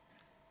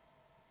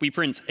 we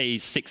print a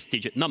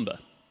 6-digit number.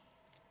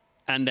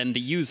 And then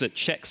the user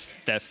checks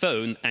their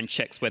phone and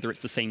checks whether it's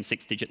the same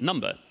 6-digit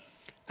number.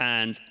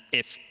 And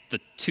if the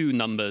two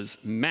numbers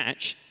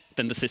match,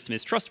 then the system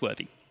is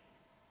trustworthy.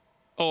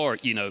 Or,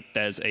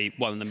 there's a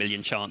 1 in a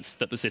million chance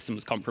that the system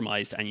was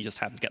compromised and you just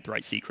happen to get the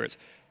right secret.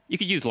 You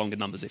could use longer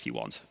numbers if you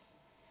want.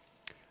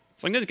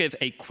 So I'm going to give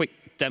a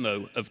quick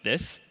demo of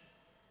this.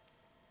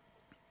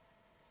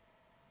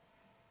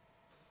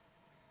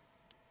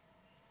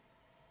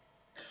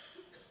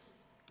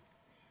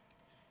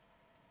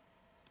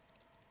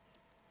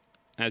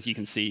 As you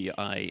can see,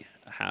 I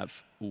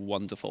have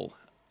wonderful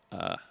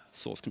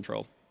source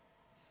control.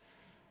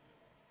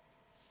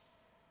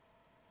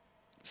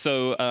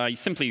 So I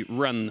simply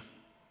run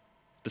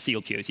the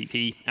sealed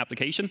TOTP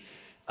application.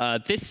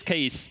 This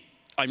case,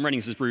 I'm running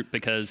this as root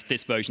because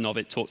this version of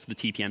it talks to the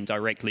TPM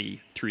directly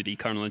through the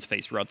kernel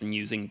interface rather than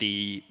using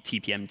the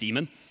TPM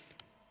daemon.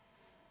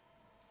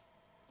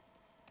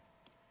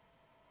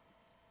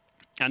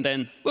 And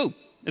then, whoa,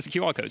 there's a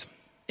QR code.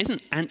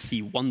 Isn't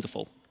ANSI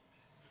wonderful?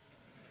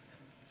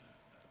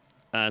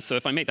 So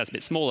if I make that a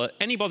bit smaller,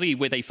 anybody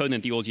with a phone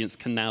in the audience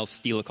can now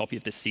steal a copy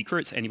of this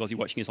secret. Anybody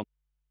watching this on.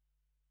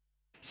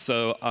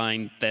 So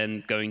I'm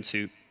then going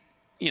to,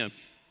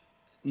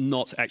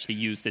 not actually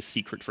use this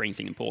secret for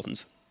anything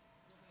important,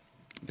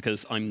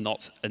 because I'm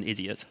not an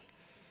idiot.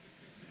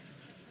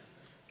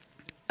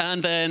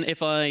 And then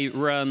if I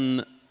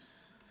run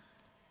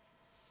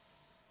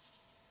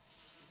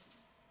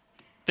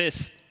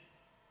this,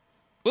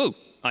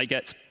 I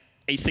get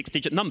a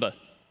 6-digit number.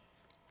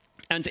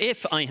 And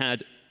if I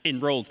had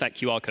enrolled that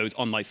QR code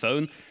on my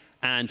phone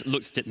and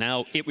looked at it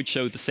now, it would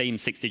show the same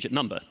 6-digit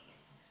number.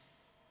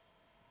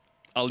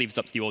 I'll leave this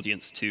up to the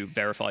audience to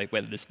verify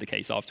whether this is the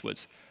case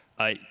afterwards.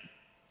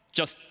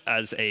 Just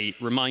as a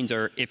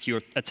reminder, if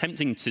you're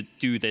attempting to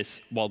do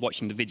this while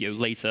watching the video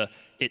later,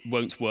 it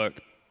won't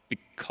work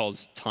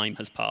because time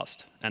has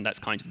passed, and that's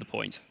kind of the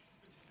point.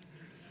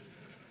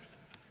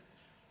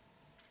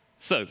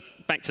 So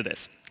back to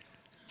this.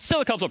 Still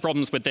a couple of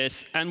problems with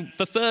this, and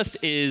the first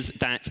is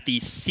that the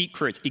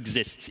secret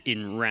exists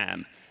in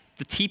RAM.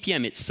 The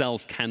TPM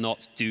itself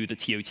cannot do the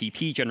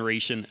TOTP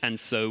generation, and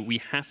so we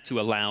have to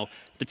allow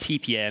the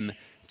TPM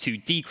to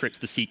decrypt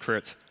the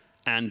secret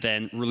and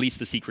then release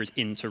the secret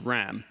into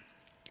RAM.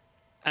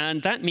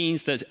 And that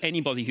means that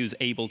anybody who's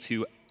able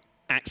to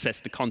access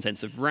the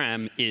contents of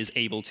RAM is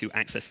able to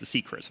access the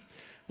secret.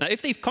 Now,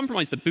 if they've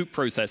compromised the boot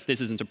process,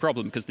 this isn't a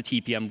problem because the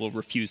TPM will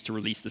refuse to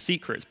release the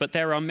secret. But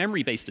there are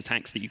memory-based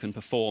attacks that you can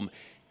perform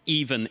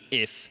even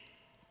if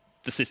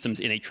the system's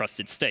in a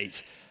trusted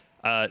state.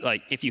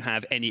 Like if you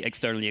have any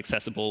externally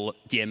accessible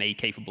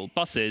DMA-capable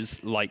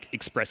buses, like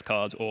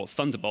ExpressCard or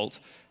Thunderbolt,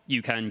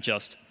 you can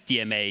just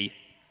DMA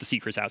the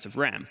secret out of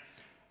RAM.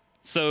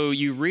 So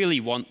you really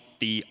want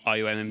the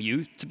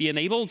IOMMU to be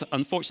enabled.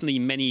 Unfortunately,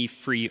 many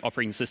free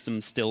operating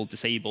systems still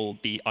disable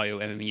the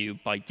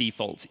IOMMU by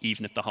default,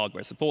 even if the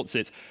hardware supports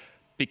it,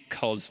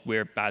 because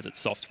we're bad at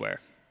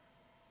software.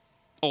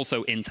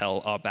 Also,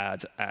 Intel are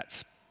bad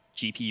at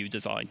GPU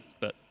design,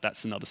 but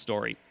that's another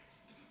story.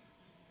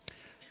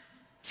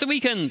 So we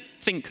can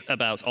think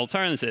about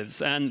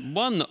alternatives, and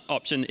one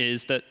option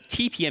is that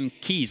TPM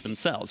keys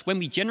themselves. When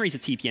we generate a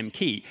TPM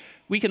key,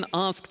 we can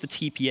ask the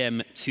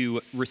TPM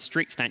to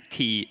restrict that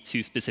key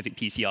to specific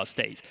PCR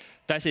state.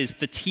 That is,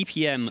 the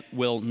TPM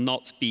will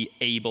not be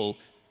able,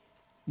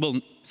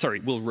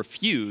 will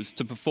refuse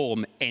to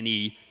perform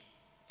any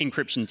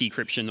encryption,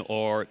 decryption,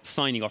 or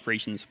signing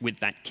operations with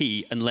that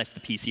key unless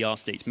the PCR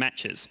state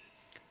matches.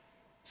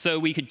 So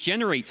we could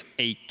generate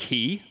a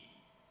key.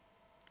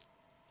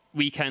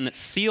 We can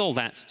seal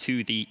that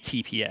to the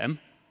TPM.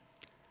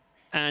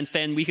 And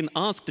then we can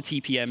ask the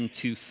TPM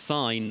to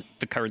sign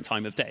the current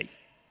time of day.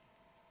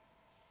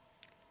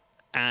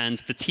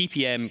 And the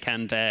TPM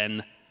can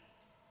then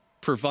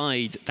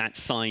provide that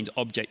signed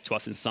object to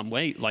us in some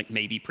way, like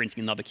maybe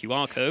printing another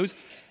QR code.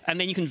 And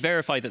then you can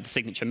verify that the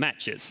signature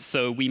matches.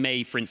 So we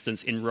may, for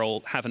instance,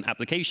 have an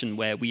application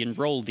where we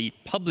enroll the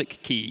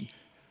public key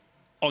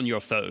on your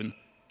phone,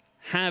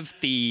 have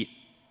the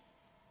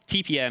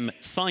TPM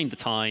sign the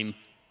time,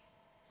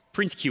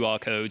 print a QR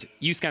code,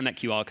 you scan that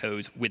QR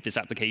code with this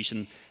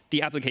application.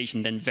 The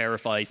application then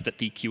verifies that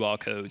the QR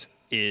code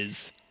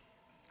is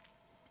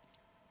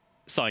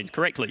signed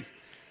correctly.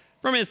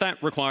 Problem is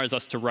that requires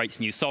us to write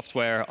new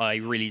software. I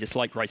really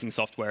dislike writing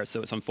software,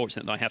 so it's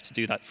unfortunate that I have to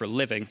do that for a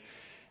living.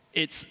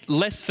 It's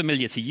less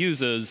familiar to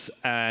users,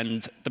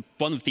 and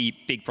one of the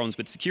big problems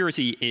with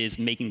security is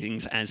making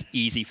things as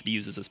easy for the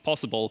users as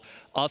possible.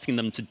 Asking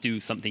them to do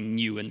something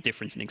new and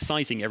different and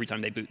exciting every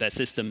time they boot their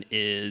system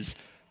is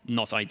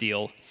not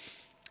ideal.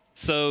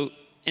 So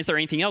is there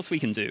anything else we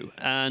can do?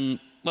 And,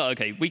 well,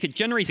 OK, we could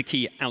generate a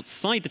key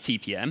outside the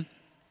TPM.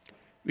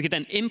 We could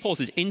then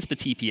import it into the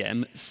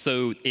TPM,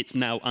 so it's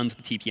now under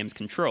the TPM's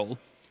control.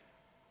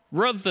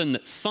 Rather than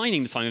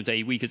signing the time of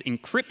day, we could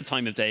encrypt the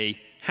time of day,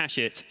 hash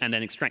it, and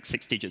then extract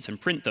 6 digits and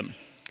print them.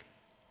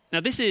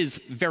 Now, this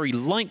is very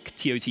like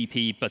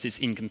TOTP, but it's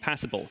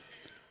incompatible.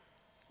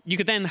 You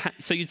could then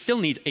so you'd still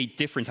need a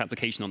different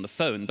application on the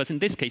phone, but in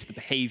this case, the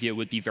behavior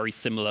would be very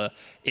similar.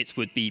 It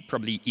would be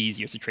probably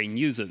easier to train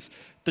users.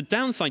 The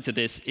downside to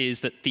this is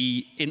that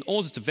in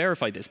order to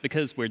verify this,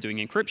 because we're doing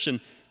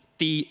encryption,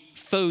 the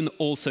phone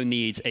also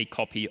needs a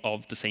copy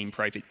of the same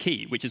private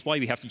key, which is why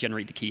we have to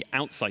generate the key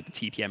outside the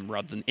TPM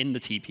rather than in the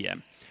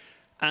TPM.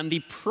 And the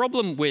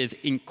problem with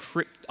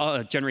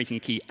generating a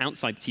key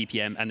outside the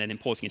TPM and then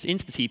importing it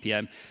into the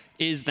TPM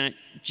is that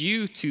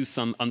due to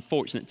some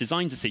unfortunate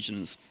design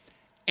decisions,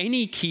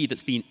 any key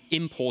that's been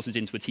imported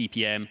into a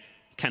TPM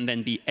can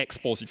then be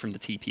exported from the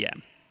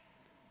TPM.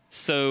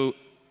 So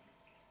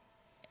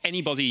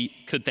anybody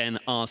could then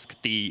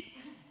ask the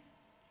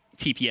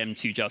TPM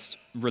to just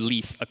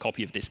release a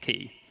copy of this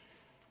key.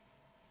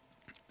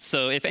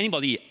 So if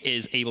anybody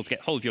is able to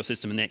get hold of your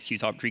system and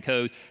execute arbitrary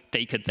code,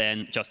 they could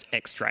then just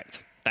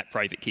extract that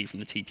private key from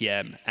the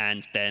TPM,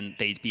 and then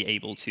they'd be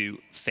able to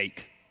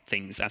fake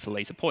things at a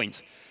later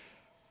point.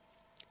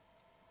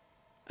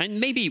 And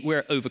maybe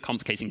we're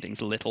overcomplicating things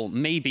a little.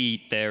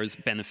 Maybe there's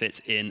benefit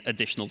in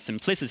additional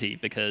simplicity,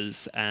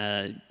 because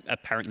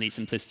apparently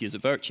simplicity is a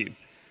virtue.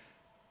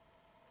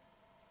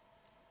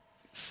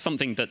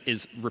 Something that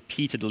is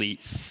repeatedly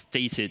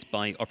stated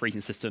by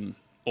operating system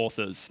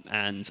authors,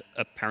 and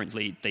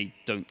apparently they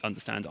don't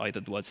understand either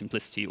the word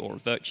simplicity or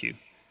virtue.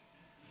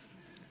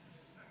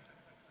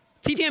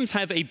 TPMs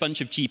have a bunch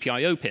of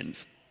GPIO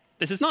pins.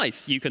 This is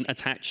nice. You can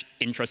attach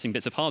interesting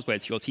bits of hardware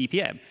to your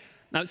TPM.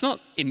 Now, it's not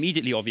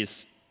immediately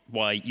obvious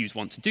why you'd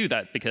want to do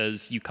that,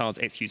 because you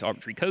can't execute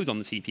arbitrary code on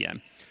the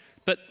TPM.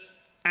 But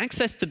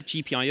access to the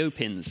GPIO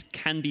pins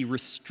can be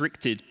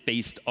restricted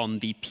based on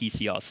the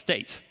PCR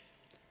state.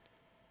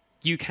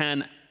 You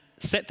can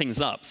set things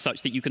up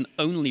such that you can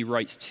only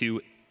write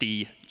to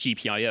the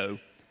GPIO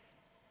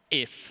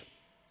if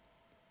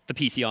the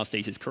PCR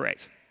state is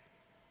correct.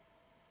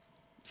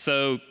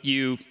 So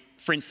you,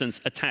 for instance,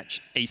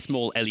 attach a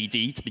small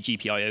LED to the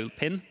GPIO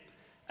pin,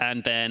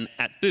 and then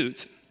at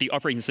boot, the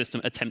operating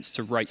system attempts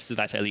to write to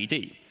that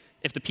LED.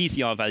 If the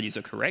PCR values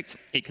are correct,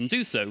 it can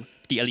do so,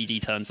 the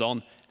LED turns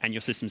on, and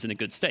your system's in a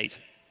good state.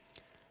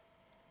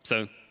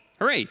 So,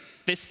 hooray,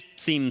 this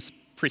seems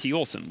pretty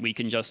awesome. We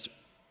can just,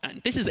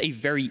 and this is a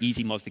very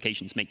easy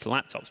modification to make to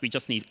laptops. We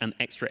just need an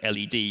extra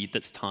LED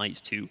that's tied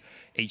to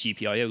a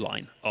GPIO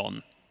line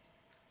on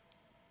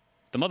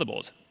the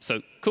motherboard.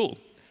 So, cool.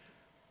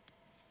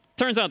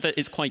 Turns out that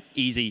it's quite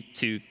easy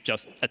to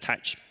just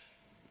attach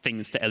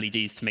things to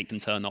LEDs to make them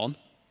turn on.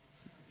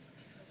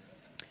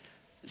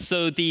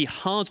 So the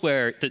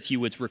hardware that you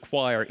would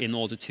require in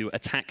order to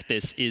attack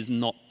this is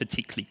not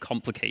particularly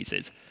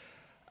complicated.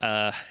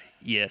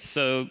 Yeah,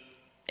 so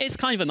it's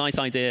kind of a nice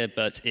idea,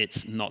 but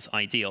it's not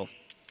ideal.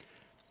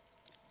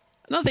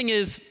 Another thing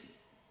is,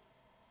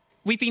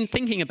 we've been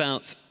thinking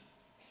about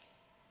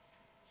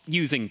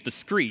using the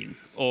screen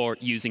or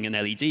using an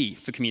LED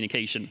for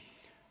communication.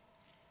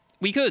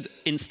 We could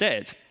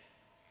instead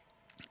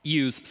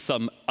use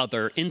some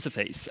other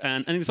interface.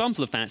 And an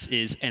example of that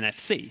is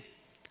NFC.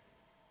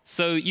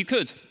 So you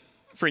could,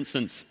 for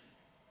instance,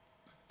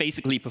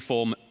 basically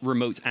perform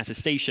remote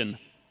attestation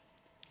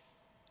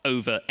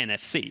over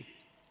NFC.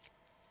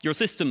 Your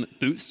system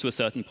boots to a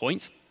certain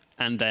point,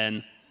 and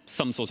then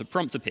some sort of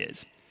prompt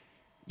appears.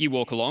 You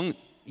walk along,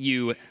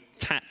 you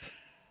tap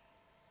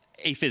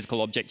a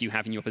physical object you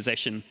have in your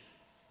possession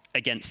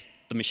against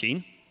the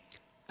machine,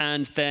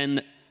 and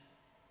then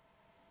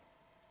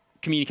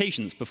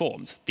communications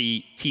performed.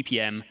 The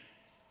TPM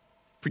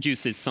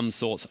produces some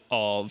sort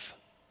of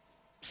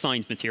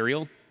signed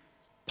material,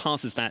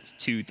 passes that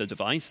to the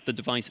device. The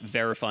device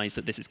verifies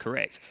that this is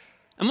correct.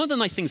 And one of the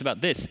nice things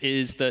about this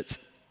is that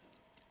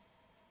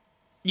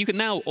you can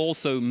now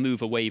also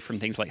move away from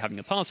things like having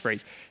a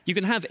passphrase. You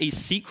can have a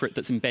secret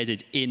that's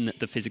embedded in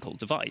the physical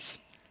device.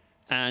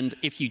 And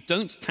if you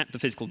don't tap the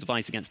physical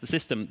device against the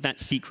system, that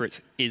secret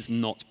is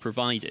not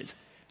provided.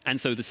 And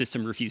so the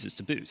system refuses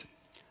to boot.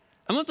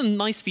 And one of the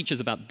nice features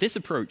about this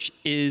approach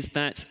is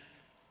that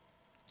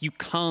you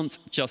can't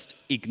just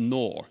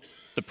ignore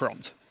the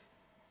prompt.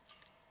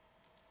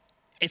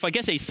 If I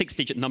get a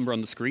 6-digit number on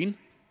the screen,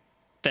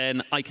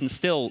 then I can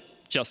still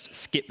just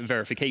skip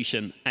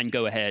verification and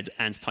go ahead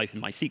and type in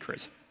my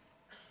secret.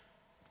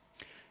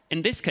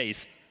 In this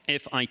case,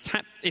 if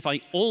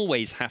I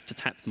always have to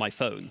tap my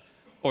phone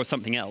or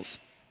something else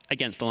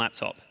against the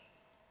laptop,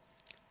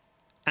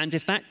 and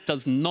if that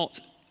does not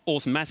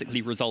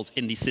automatically result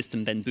in the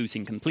system then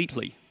booting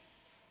completely,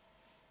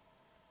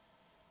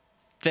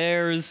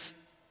 there's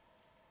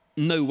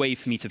no way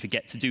for me to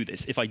forget to do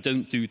this. If I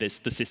don't do this,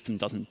 the system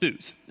doesn't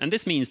boot. And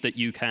this means that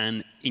you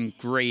can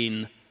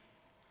ingrain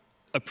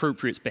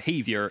appropriate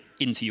behavior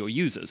into your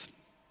users.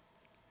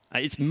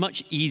 It's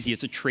much easier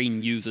to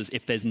train users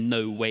if there's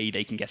no way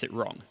they can get it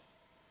wrong.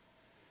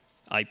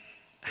 I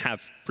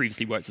have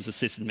previously worked as a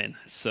sysadmin,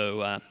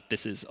 so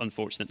this is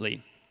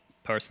unfortunately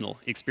personal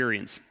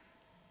experience.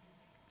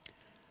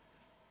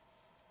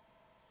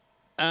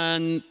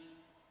 And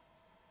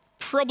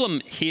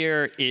problem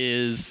here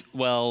is,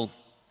 well,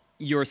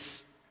 you're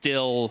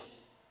still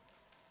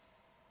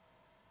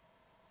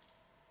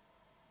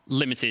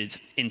limited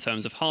in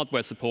terms of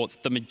hardware support.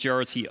 The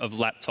majority of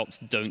laptops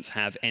don't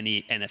have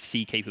any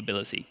NFC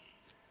capability.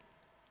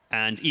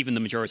 And even the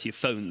majority of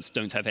phones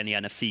don't have any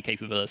NFC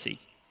capability.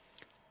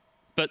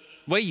 But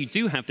where you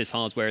do have this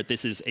hardware,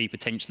 this is a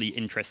potentially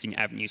interesting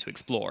avenue to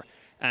explore.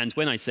 And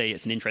when I say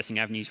it's an interesting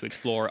avenue to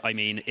explore, I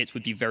mean it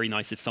would be very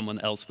nice if someone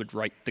else would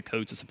write the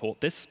code to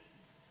support this.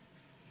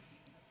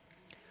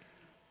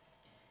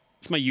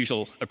 It's my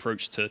usual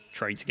approach to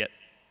trying to get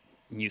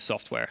new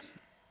software.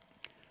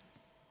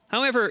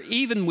 However,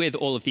 even with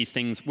all of these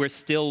things, we're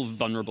still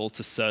vulnerable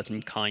to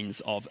certain kinds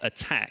of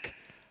attack.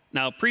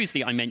 Now,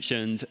 previously I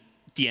mentioned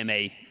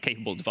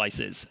DMA-capable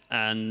devices.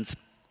 And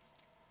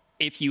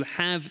if you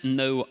have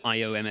no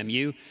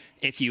IOMMU,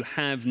 if you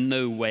have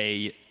no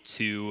way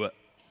to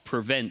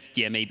prevent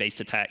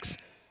DMA-based attacks,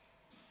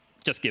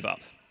 just give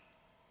up.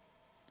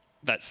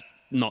 That's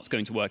not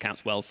going to work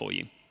out well for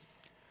you.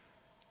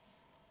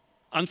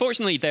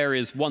 Unfortunately, there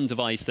is one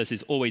device that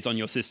is always on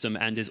your system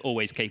and is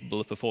always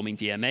capable of performing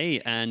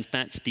DMA, and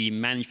that's the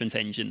management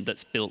engine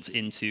that's built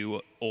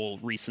into all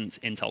recent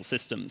Intel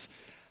systems.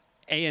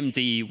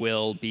 AMD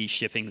will be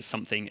shipping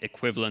something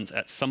equivalent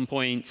at some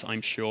point,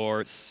 I'm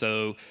sure.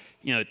 So,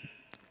 in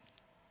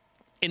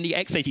the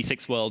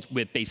x86 world,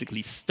 we're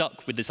basically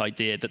stuck with this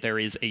idea that there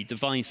is a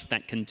device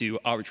that can do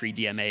arbitrary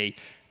DMA,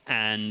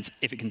 and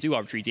if it can do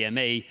arbitrary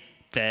DMA,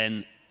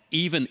 then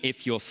even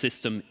if your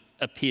system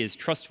appears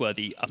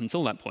trustworthy up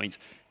until that point,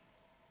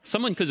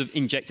 someone could have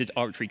injected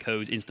arbitrary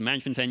code into the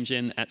management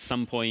engine at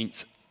some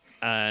point,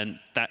 and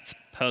that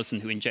person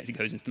who injected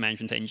code into the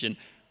management engine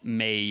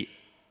may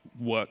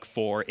work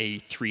for a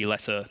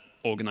 3-letter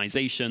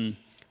organization,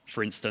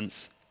 for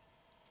instance.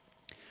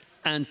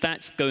 And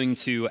that's going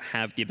to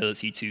have the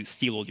ability to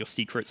steal all your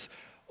secrets.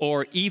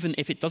 Or even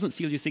if it doesn't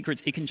steal your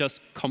secrets, it can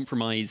just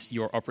compromise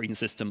your operating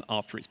system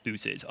after it's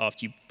booted,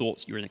 after you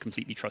thought you were in a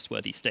completely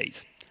trustworthy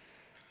state.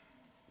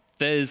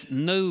 There's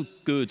no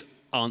good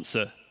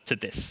answer to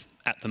this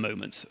at the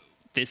moment.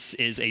 This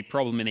is a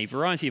problem in a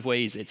variety of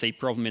ways. It's a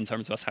problem in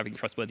terms of us having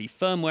trustworthy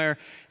firmware.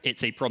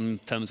 It's a problem in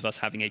terms of us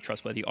having a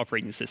trustworthy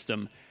operating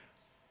system.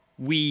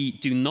 We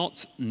do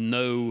not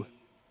know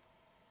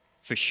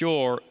for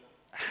sure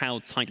how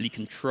tightly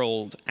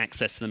controlled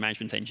access to the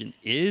management engine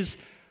is.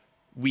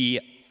 We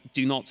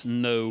do not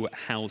know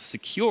how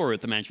secure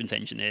the management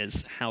engine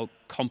is, how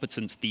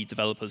competent the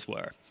developers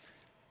were.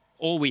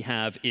 All we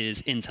have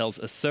is Intel's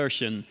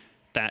assertion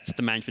that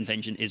the management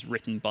engine is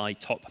written by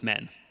top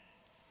men.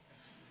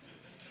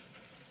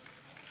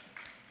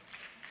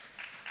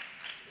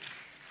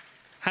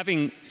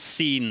 Having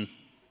seen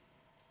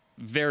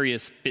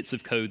various bits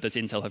of code that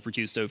Intel have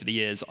produced over the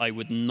years, I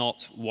would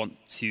not want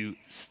to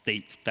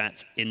state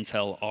that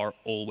Intel are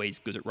always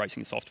good at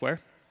writing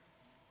software.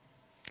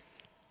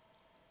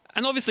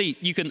 And obviously,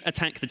 you can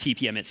attack the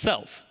TPM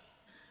itself.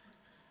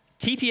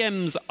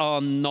 TPMs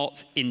are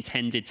not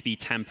intended to be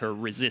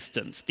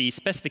tamper-resistant. The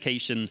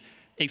specification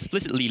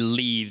explicitly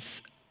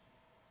leaves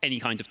any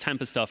kind of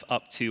tamper stuff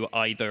up to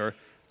either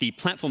the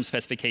platform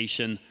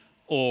specification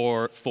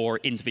or for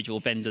individual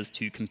vendors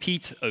to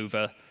compete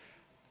over.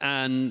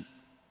 And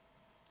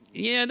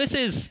yeah, this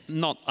is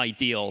not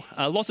ideal.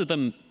 A lot of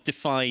them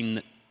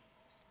define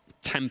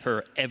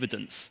tamper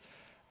evidence.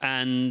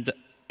 And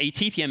a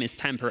TPM is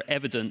tamper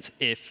evident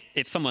if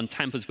someone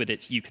tampers with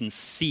it, you can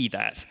see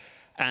that.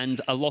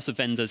 And a lot of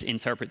vendors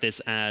interpret this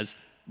as,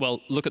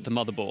 well, look at the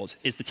motherboard.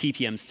 Is the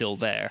TPM still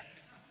there?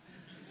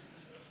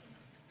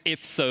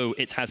 If so,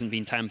 it hasn't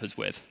been tampered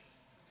with,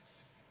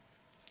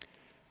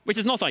 which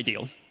is not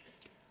ideal.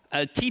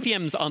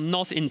 TPMs are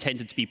not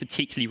intended to be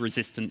particularly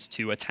resistant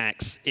to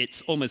attacks.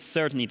 It's almost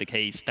certainly the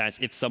case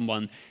that if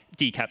someone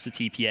decaps a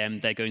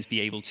TPM, they're going to be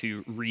able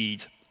to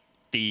read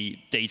the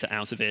data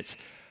out of it.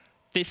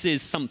 This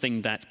is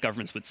something that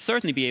governments would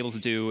certainly be able to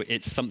do.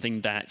 It's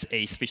something that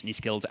a sufficiently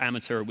skilled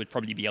amateur would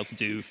probably be able to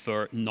do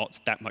for not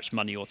that much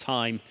money or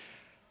time.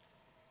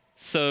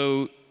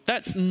 So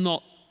that's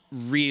not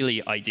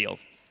really ideal.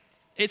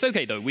 It's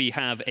OK, though. We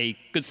have a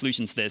good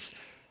solution to this.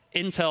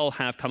 Intel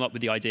have come up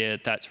with the idea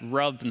that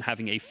rather than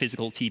having a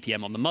physical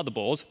TPM on the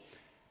motherboard,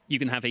 you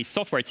can have a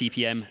software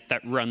TPM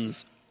that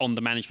runs on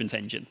the management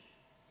engine.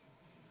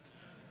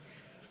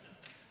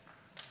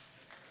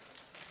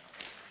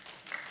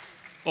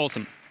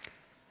 Awesome.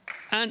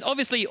 And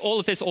obviously, all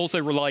of this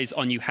also relies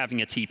on you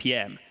having a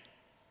TPM.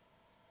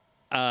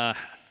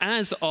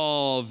 As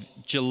of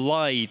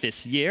July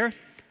this year,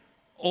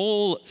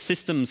 all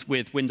systems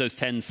with Windows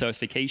 10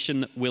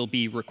 certification will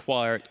be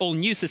required, all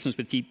new systems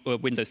with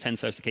Windows 10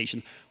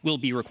 certification will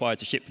be required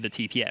to ship with a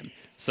TPM.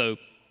 So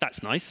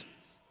that's nice.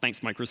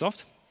 Thanks,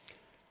 Microsoft.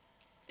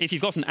 If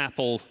you've got an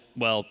Apple,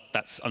 well,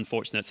 that's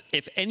unfortunate.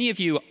 If any of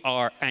you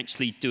are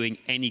actually doing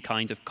any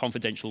kind of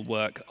confidential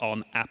work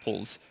on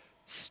Apples,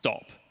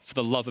 stop. For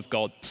the love of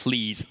God,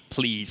 please,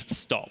 please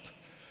stop.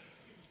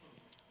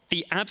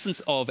 The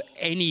absence of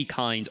any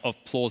kind of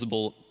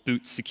plausible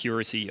boot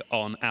security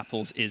on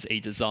Apples is a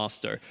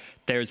disaster.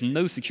 There's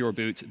no secure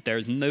boot.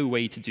 There's no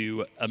way to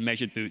do a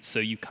measured boot, so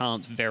you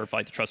can't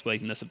verify the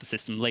trustworthiness of the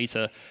system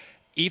later.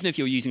 Even if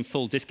you're using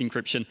full disk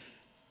encryption,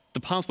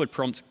 the password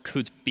prompt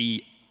could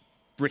be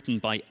written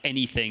by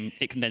anything.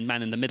 It can then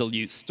man in the middle,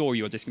 you store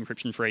your disk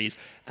encryption phrase,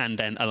 and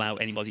then allow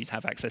anybody to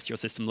have access to your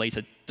system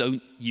later.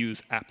 Don't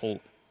use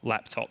Apple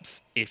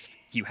laptops if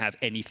you have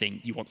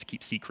anything you want to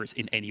keep secret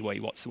in any way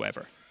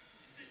whatsoever.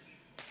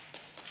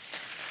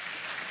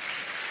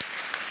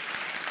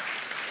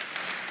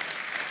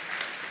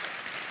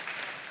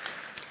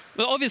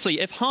 Well, obviously,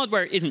 if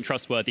hardware isn't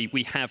trustworthy,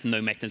 we have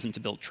no mechanism to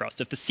build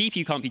trust. If the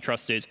CPU can't be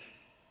trusted,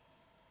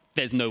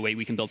 there's no way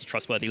we can build a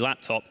trustworthy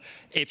laptop.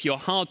 If your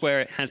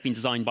hardware has been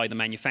designed by the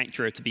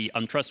manufacturer to be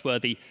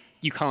untrustworthy,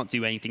 you can't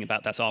do anything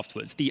about that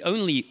afterwards. The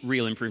only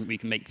real improvement we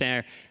can make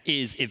there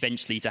is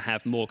eventually to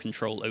have more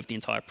control over the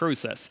entire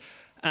process.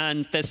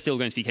 And there's still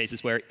going to be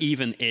cases where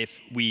even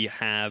if we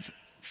have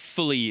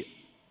fully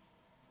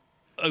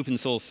open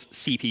source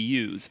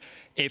CPUs,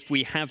 if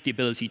we have the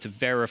ability to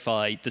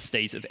verify the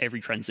state of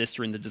every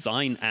transistor in the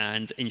design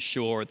and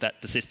ensure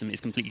that the system is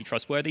completely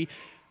trustworthy,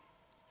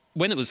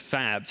 when it was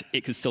fabbed,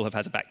 it could still have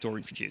had a backdoor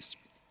introduced.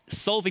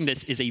 Solving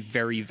this is a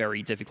very,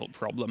 very difficult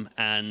problem,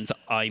 and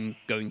I'm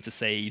going to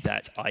say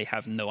that I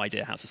have no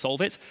idea how to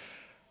solve it.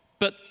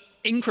 But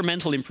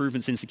incremental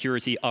improvements in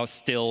security are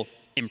still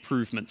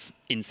improvements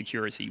in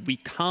security. We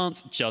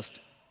can't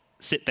just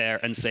sit there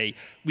and say,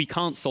 we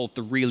can't solve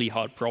the really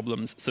hard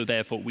problems, so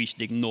therefore we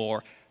should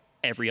ignore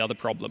every other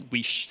problem.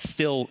 We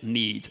still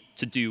need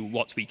to do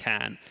what we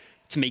can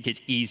to make it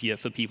easier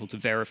for people to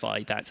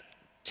verify that,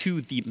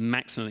 to the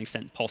maximum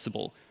extent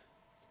possible,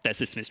 their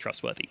system is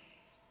trustworthy.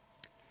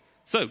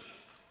 So,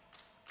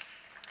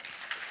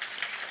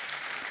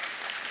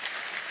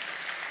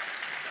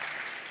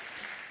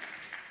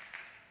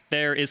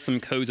 there is some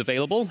code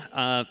available.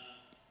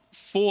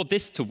 For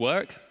this to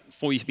work,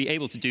 for you to be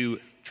able to do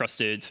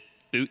trusted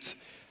boot,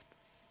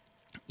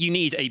 you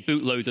need a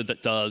bootloader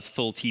that does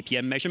full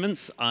TPM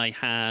measurements. I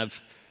have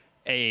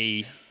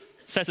a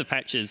set of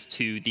patches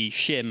to the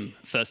shim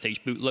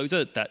first-stage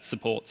bootloader that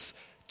supports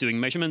doing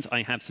measurements.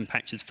 I have some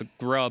patches for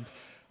Grub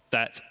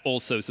that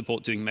also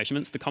support doing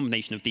measurements. The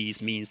combination of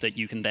these means that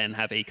you can then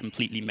have a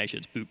completely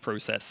measured boot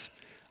process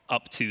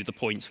up to the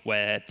point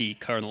where the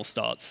kernel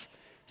starts.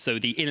 So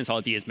the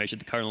init.rd is measured,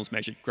 the kernel's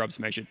measured, Grub's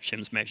measured,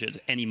 shim's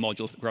measured, any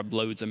module that Grub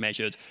loads are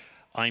measured.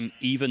 I'm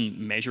even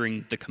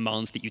measuring the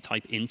commands that you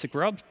type into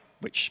Grub,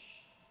 which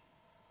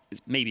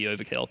is maybe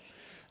overkill.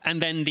 And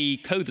then the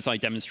code that I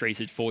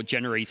demonstrated for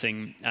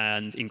generating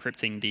and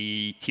encrypting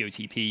the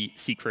TOTP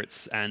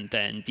secrets and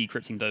then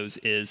decrypting those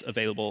is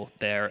available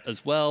there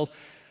as well.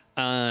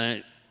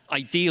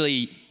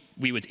 Ideally,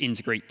 we would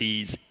integrate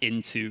these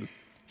into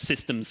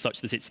systems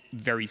such that it's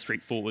very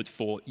straightforward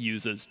for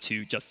users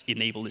to just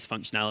enable this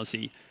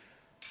functionality.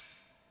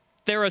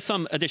 There are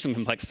some additional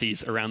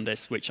complexities around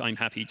this, which I'm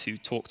happy to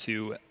talk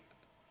to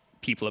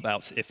people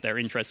about if they're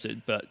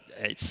interested, but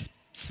it's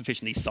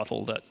sufficiently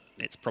subtle that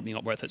it's probably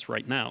not worth it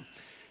right now.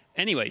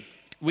 Anyway,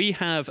 we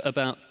have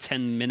about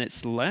 10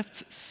 minutes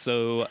left,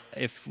 so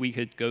if we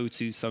could go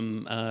to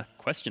some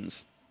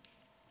questions.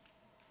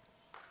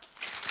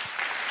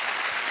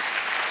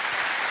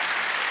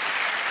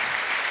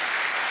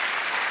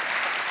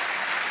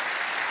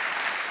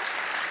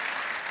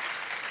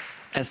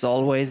 As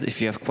always, if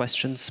you have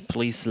questions,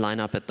 please line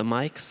up at the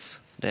mics.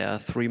 There are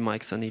 3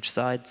 mics on each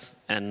side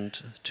and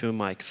 2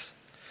 mics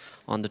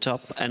on the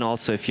top. And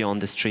also, if you're on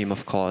the stream,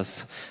 of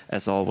course,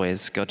 as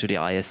always, go to the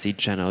ISC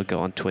channel, go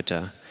on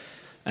Twitter,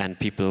 and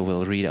people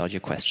will read out your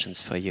questions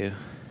for you.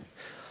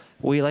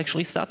 We'll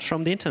actually start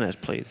from the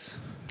internet, please.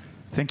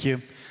 Thank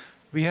you.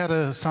 We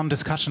had some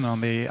discussion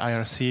on the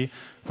IRC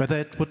whether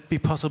it would be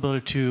possible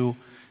to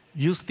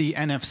use the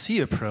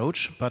NFC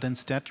approach, but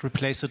instead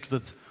replace it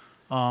with,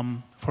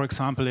 for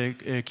example,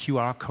 a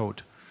QR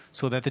code,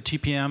 so that the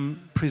TPM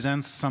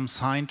presents some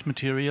signed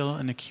material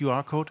in a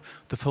QR code.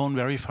 The phone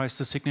verifies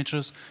the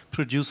signatures,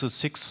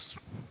 produces a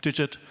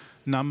 6-digit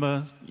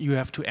number you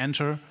have to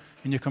enter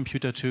in your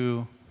computer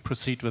to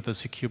proceed with a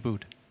secure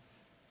boot.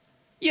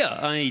 Yeah,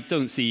 I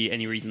don't see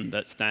any reason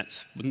that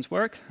that wouldn't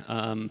work.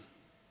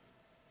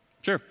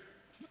 Sure.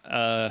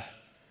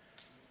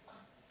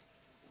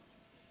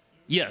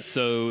 Yeah,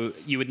 so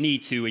you would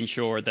need to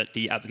ensure that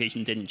the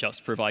application didn't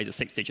just provide a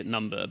 6-digit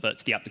number, but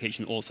the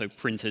application also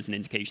printed an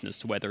indication as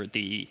to whether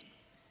the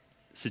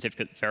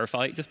certificate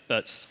verified.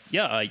 But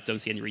yeah, I don't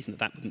see any reason that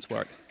that wouldn't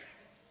work.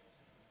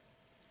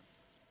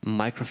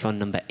 Microphone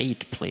number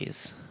 8,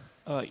 please.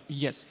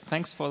 Yes,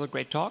 thanks for the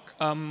great talk.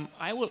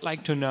 I would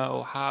like to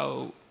know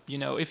how,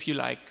 if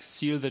you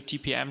seal the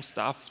TPM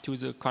stuff to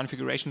the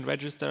configuration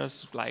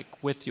registers,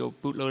 with your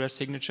bootloader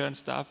signature and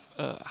stuff,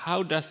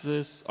 how does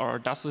this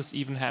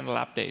even handle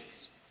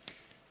updates?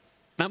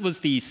 That was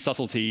the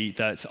subtlety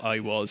that I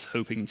was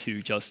hoping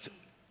to just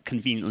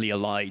conveniently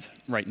elide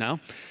right now.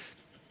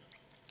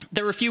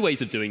 There are a few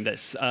ways of doing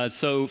this.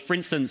 So, for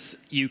instance,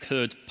 you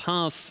could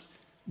pass,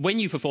 when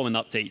you perform an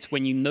update,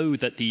 when you know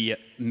that the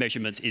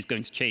measurement is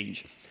going to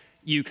change,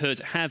 you could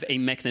have a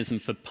mechanism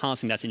for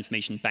passing that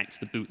information back to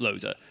the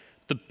bootloader.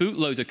 The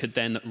bootloader could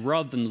then,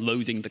 rather than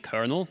loading the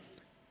kernel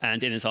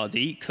and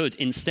initRD, could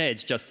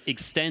instead just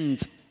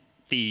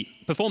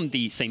perform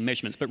the same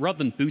measurements, but rather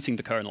than booting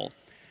the kernel,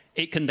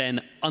 it can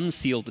then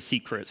unseal the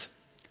secret,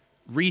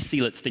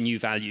 reseal it to the new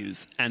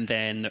values, and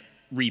then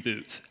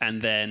reboot,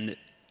 and then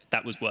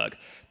that would work.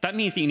 That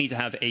means that you need to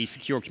have a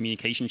secure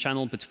communication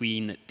channel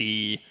between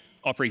the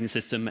operating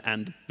system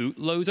and the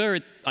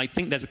bootloader. I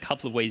think there's a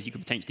couple of ways you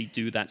could potentially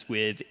do that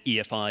with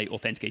EFI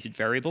authenticated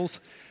variables,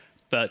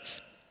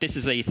 but this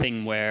is a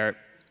thing where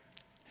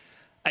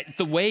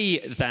the way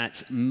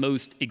that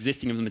most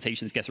existing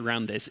implementations get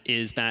around this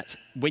is that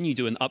when you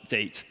do an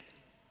update,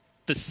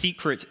 the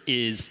secret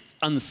is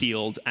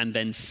unsealed and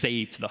then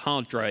saved to the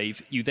hard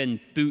drive. You then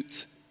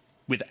boot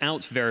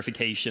without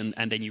verification,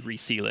 and then you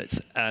reseal it.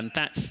 And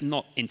that's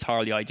not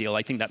entirely ideal.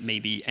 I think that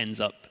maybe ends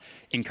up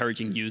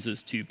encouraging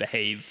users to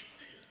behave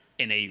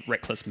in a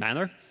reckless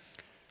manner.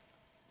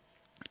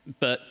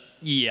 But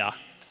yeah,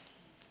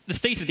 the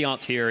state of the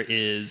art here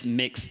is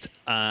mixed.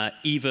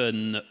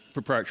 Even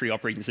proprietary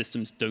operating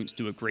systems don't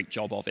do a great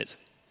job of it.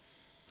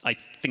 I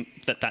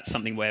think that that's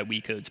something where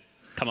we could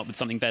come up with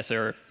something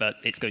better, but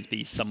it's going to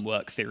be some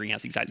work figuring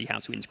out exactly how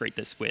to integrate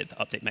this with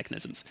update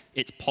mechanisms.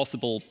 It's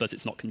possible, but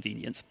it's not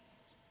convenient.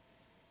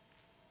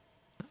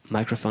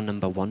 Microphone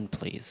number 1,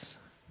 please.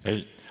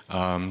 Hey,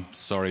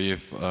 sorry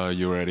if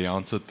you already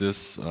answered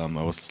this. I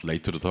was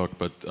late to the talk,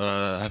 but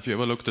have you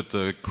ever looked at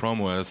the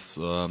Chrome OS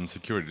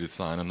security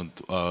design and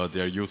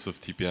their use of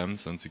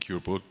TPMs and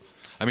secure boot?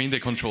 I mean, they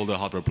control the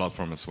hardware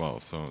platform as well.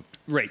 So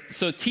right.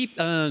 So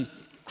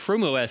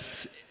Chrome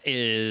OS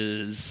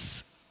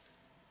is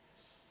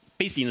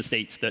basically in the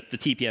state that the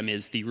TPM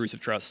is the root of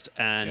trust,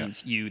 and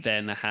you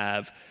then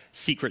have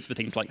secrets for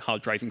things like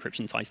hard drive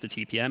encryption tied to the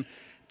TPM.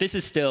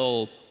 This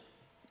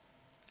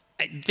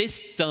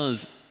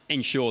does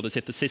ensure that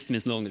if the system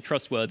is no longer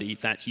trustworthy,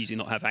 that you do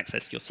not have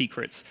access to your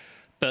secrets.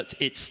 But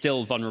it's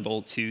still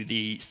vulnerable to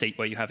the state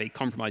where you have a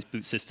compromised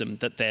boot system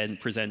that then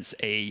presents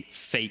a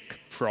fake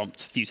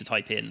prompt for you to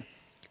type in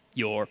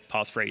your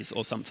passphrase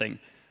or something,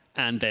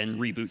 and then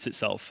reboots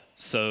itself.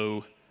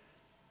 So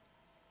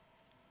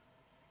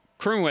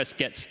Chrome OS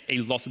gets a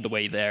lot of the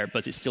way there,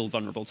 but it's still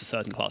vulnerable to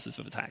certain classes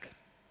of attack.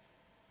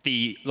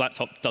 The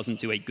laptop doesn't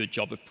do a good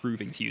job of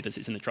proving to you that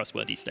it's in a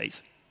trustworthy state.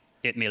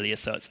 It merely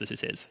asserts that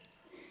it is.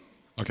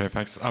 okay,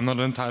 thanks. I'm not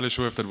entirely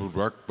sure if that would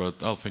work,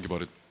 but I'll think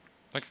about it.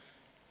 Thanks.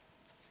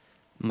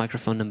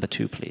 Microphone number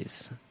 2,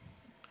 please.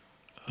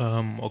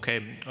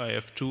 Okay, I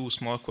have 2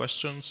 small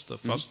questions. The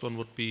first one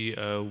would be,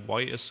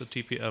 why is the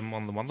TPM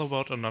on the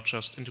motherboard and not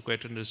just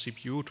integrated in the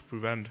CPU to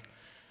prevent,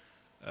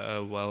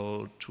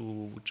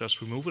 to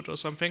just remove it or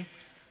something?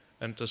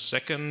 And the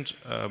second,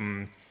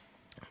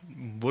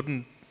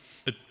 wouldn't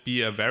it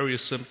be a very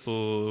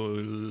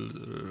simple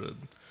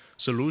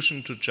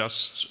solution to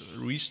just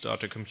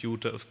restart a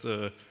computer if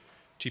the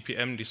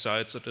TPM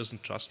decides it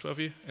isn't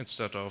trustworthy,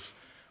 instead of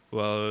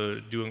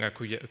doing a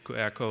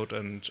QR code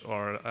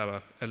or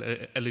a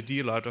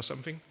LED light or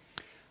something?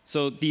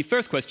 So the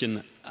first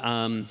question,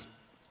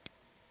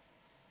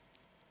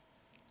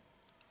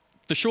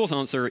 the short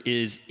answer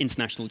is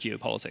international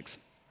geopolitics.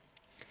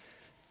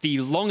 The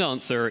long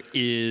answer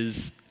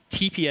is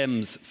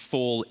TPMs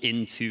fall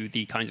into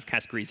the kind of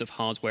categories of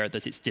hardware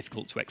that it's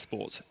difficult to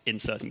export in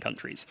certain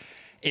countries.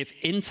 If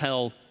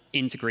Intel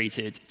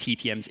integrated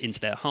TPMs into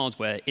their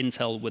hardware,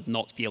 Intel would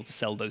not be able to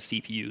sell those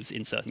CPUs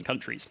in certain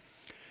countries.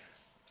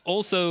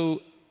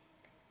 Also,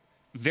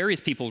 various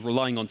people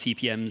relying on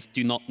TPMs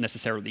do not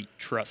necessarily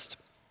trust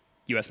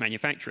US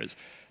manufacturers.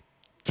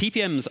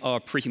 TPMs are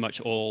pretty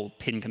much all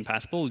pin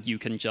compatible. You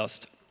can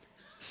just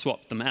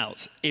swap them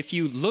out. If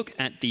you look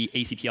at the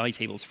ACPI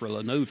tables for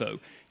Lenovo,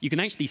 you can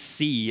actually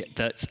see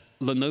that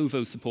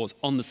Lenovo supports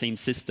on the same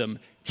system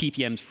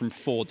TPMs from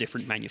 4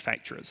 different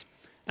manufacturers.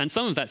 And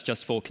some of that's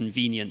just for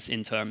convenience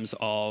in terms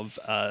of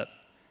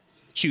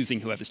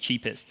choosing whoever's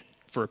cheapest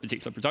for a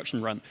particular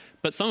production run.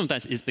 But some of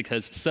that is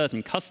because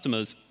certain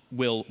customers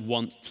will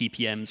want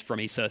TPMs from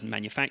a certain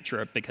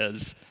manufacturer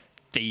because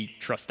they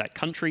trust that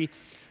country.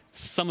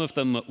 Some of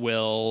them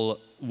will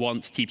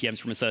want TPMs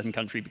from a certain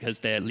country because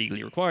they're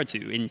legally required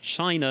to. In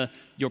China,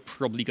 you're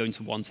probably going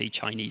to want a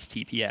Chinese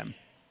TPM.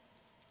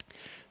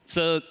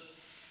 So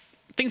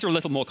things are a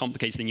little more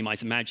complicated than you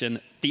might imagine.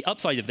 The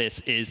upside of this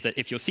is that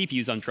if your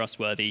CPU is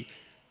untrustworthy,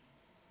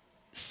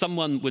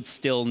 someone would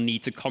still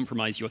need to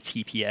compromise your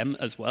TPM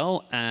as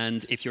well.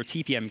 And if your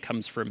TPM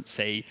comes from,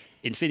 say,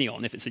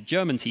 Infineon, if it's a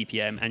German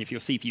TPM, and if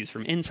your CPU is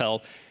from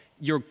Intel,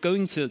 you're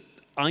going to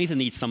either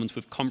need someone to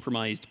have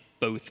compromised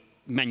both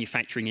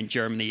manufacturing in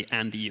Germany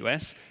and the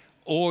US,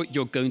 or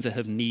you're going to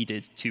have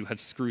needed to have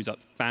screwed up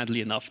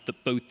badly enough that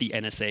both the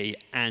NSA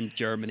and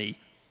Germany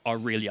are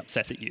really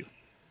upset at you.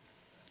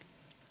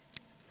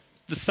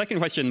 The second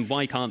question,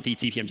 why can't the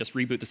TPM just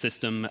reboot the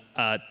system?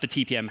 The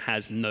TPM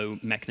has no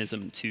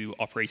mechanism to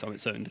operate on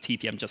its own. The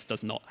TPM just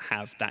does not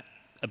have that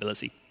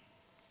ability.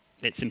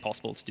 It's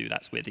impossible to do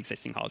that with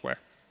existing hardware.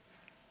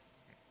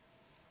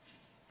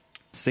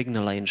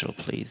 Signal Angel,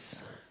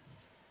 please.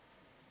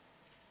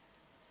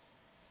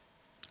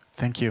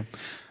 Thank you.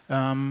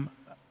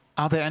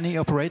 Are there any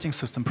operating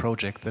system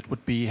projects that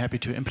would be happy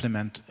to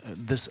implement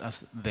this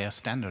as their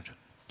standard?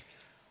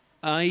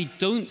 I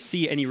don't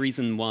see any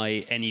reason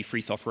why any free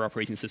software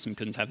operating system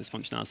couldn't have this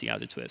functionality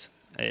added to it.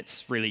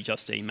 It's really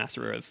just a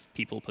matter of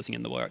people putting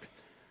in the work.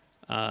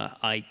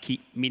 I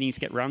keep meaning to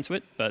get around to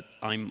it, but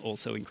I'm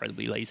also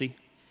incredibly lazy.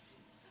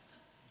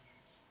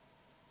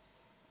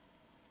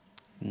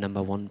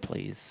 Number 1,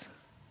 please.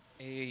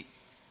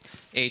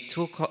 A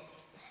tool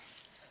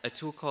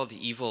called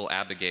Evil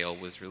Abigail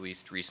was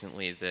released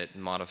recently that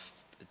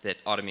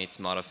automates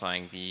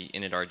modifying the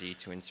initRD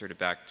to insert a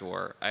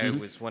backdoor. I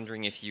was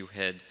wondering if you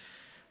had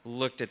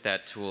looked at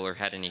that tool or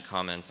had any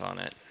comment on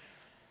it.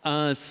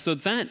 So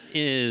that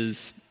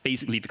is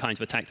basically the kind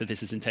of attack that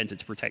this is intended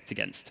to protect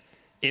against.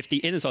 If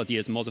the initRD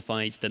is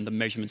modified, then the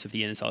measurement of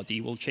the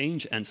initRD will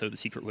change, and so the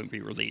secret won't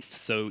be released.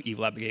 So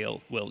Evil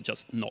Abigail will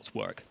just not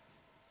work.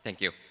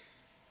 Thank you.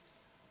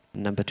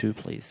 Number 2,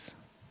 please.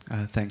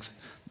 Thanks.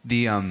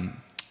 The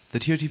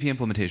TOTP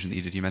implementation that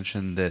you did, you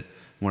mentioned that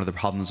one of the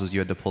problems was you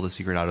had to pull the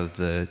secret out of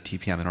the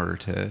TPM in order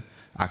to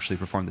actually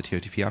perform the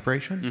TOTP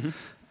operation.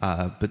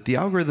 But the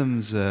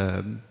algorithms,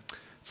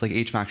 it's like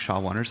HMAX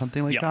SHA-1 or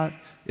something like that.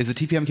 Is the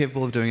TPM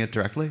capable of doing it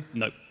directly?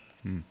 No.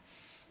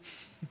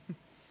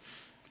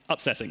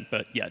 Upsetting,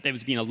 but yeah, it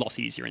was being a lot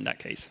easier in that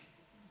case.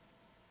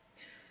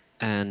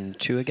 And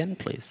 2 again,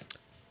 please.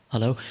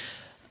 Hello.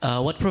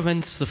 What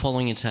prevents the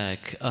following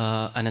attack?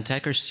 An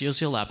attacker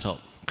steals your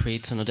laptop,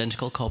 creates an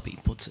identical copy,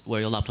 puts it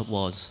where your laptop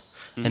was,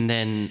 and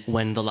then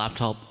when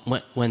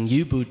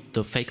you boot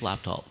the fake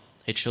laptop,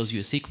 it shows you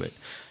a secret,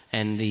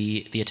 and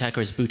the attacker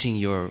is booting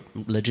your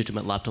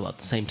legitimate laptop at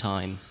the same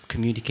time,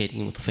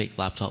 communicating with the fake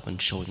laptop and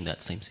showing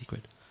that same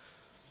secret.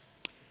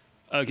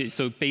 Okay,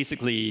 so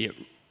basically,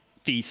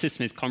 the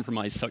system is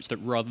compromised such that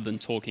rather than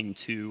talking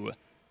to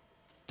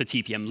the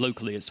TPM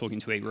locally, it's talking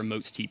to a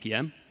remote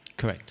TPM?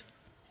 Correct.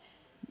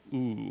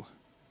 Ooh.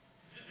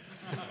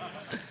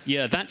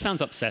 Yeah, that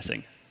sounds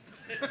upsetting.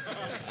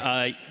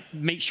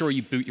 Make sure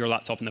you boot your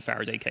laptop in the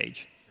Faraday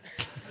cage.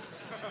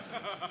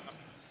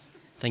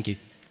 Thank you.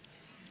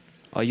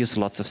 Or use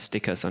lots of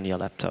stickers on your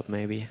laptop,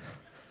 maybe.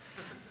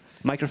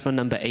 Microphone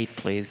number 8,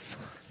 please.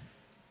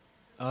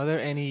 Are there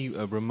any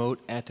remote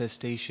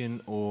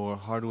attestation or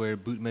hardware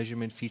boot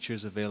measurement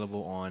features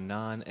available on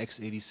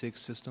non-x86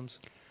 systems?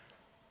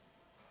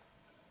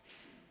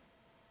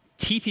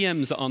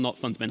 TPMs are not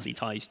fundamentally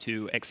tied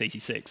to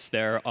x86.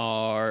 There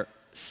are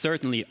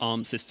certainly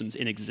ARM systems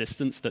in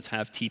existence that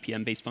have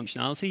TPM-based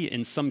functionality.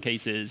 In some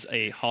cases,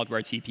 a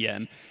hardware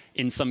TPM.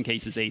 In some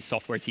cases, a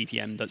software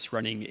TPM that's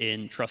running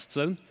in Trust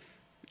Zone,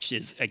 which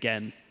is,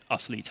 again,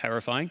 utterly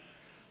terrifying.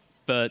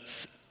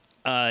 But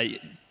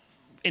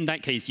in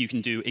that case, you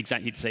can do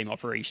exactly the same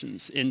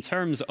operations. In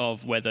terms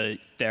of whether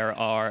there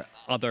are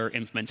other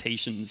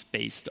implementations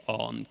based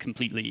on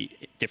completely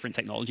different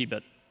technology,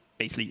 but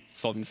basically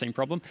solving the same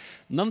problem,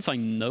 none that I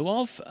know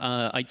of.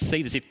 I'd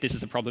say that if this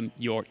is a problem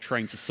you're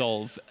trying to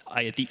solve,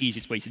 the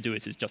easiest way to do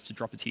it is just to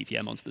drop a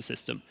TPM onto the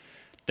system.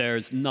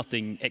 There's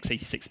nothing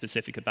x86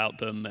 specific about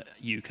them.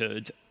 You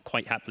could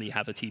quite happily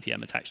have a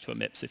TPM attached to a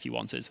MIPS if you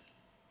wanted.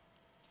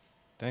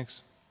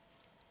 Thanks.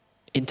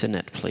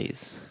 Internet,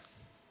 please.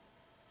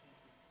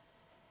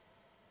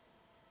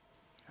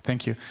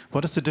 Thank you.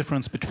 What is the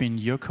difference between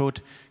your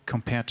code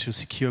compared to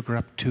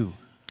SecureGrub 2?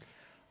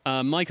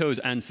 My code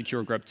and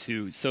SecureGrub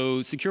 2. So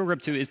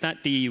SecureGrub 2, is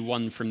that the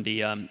one from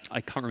the,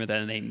 I can't remember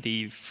their name,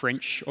 the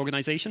French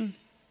organization?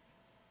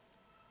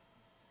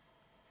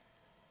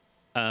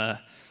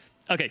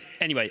 OK,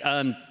 anyway,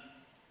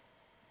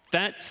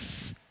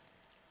 that's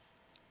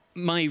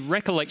my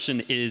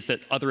recollection is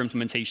that other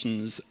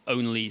implementations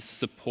only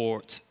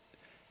support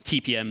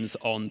TPMs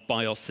on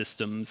BIOS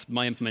systems.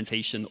 My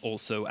implementation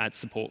also adds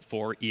support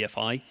for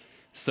EFI.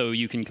 So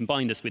you can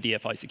combine this with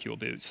EFI Secure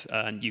Boot,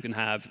 and you can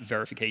have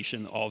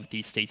verification of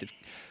the state of.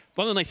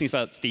 One of the nice things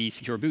about the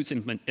Secure Boot of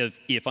EFI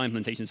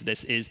implementations of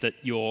this is that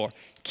your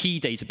key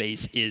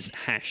database is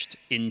hashed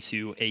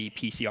into a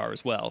PCR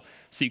as well.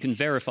 So you can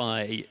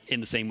verify in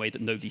the same way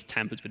that nobody's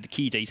tampered with the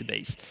key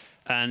database.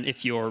 And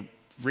if you're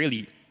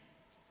really,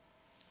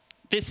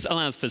 this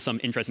allows for some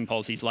interesting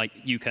policies, like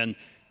you can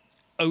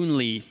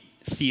only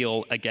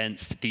seal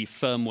against the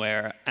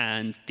firmware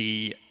and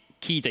the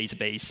key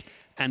database,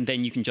 and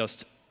then you can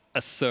just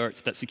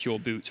assert that secure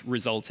boot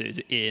resulted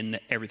in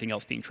everything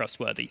else being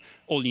trustworthy.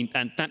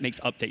 And that makes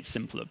updates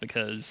simpler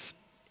because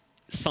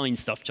signed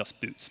stuff just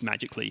boots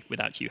magically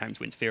without you having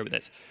to interfere with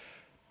it.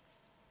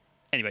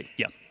 Anyway,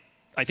 yeah,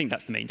 I think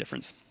that's the main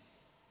difference.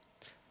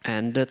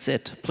 And that's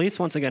it. Please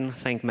once again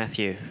thank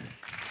Matthew.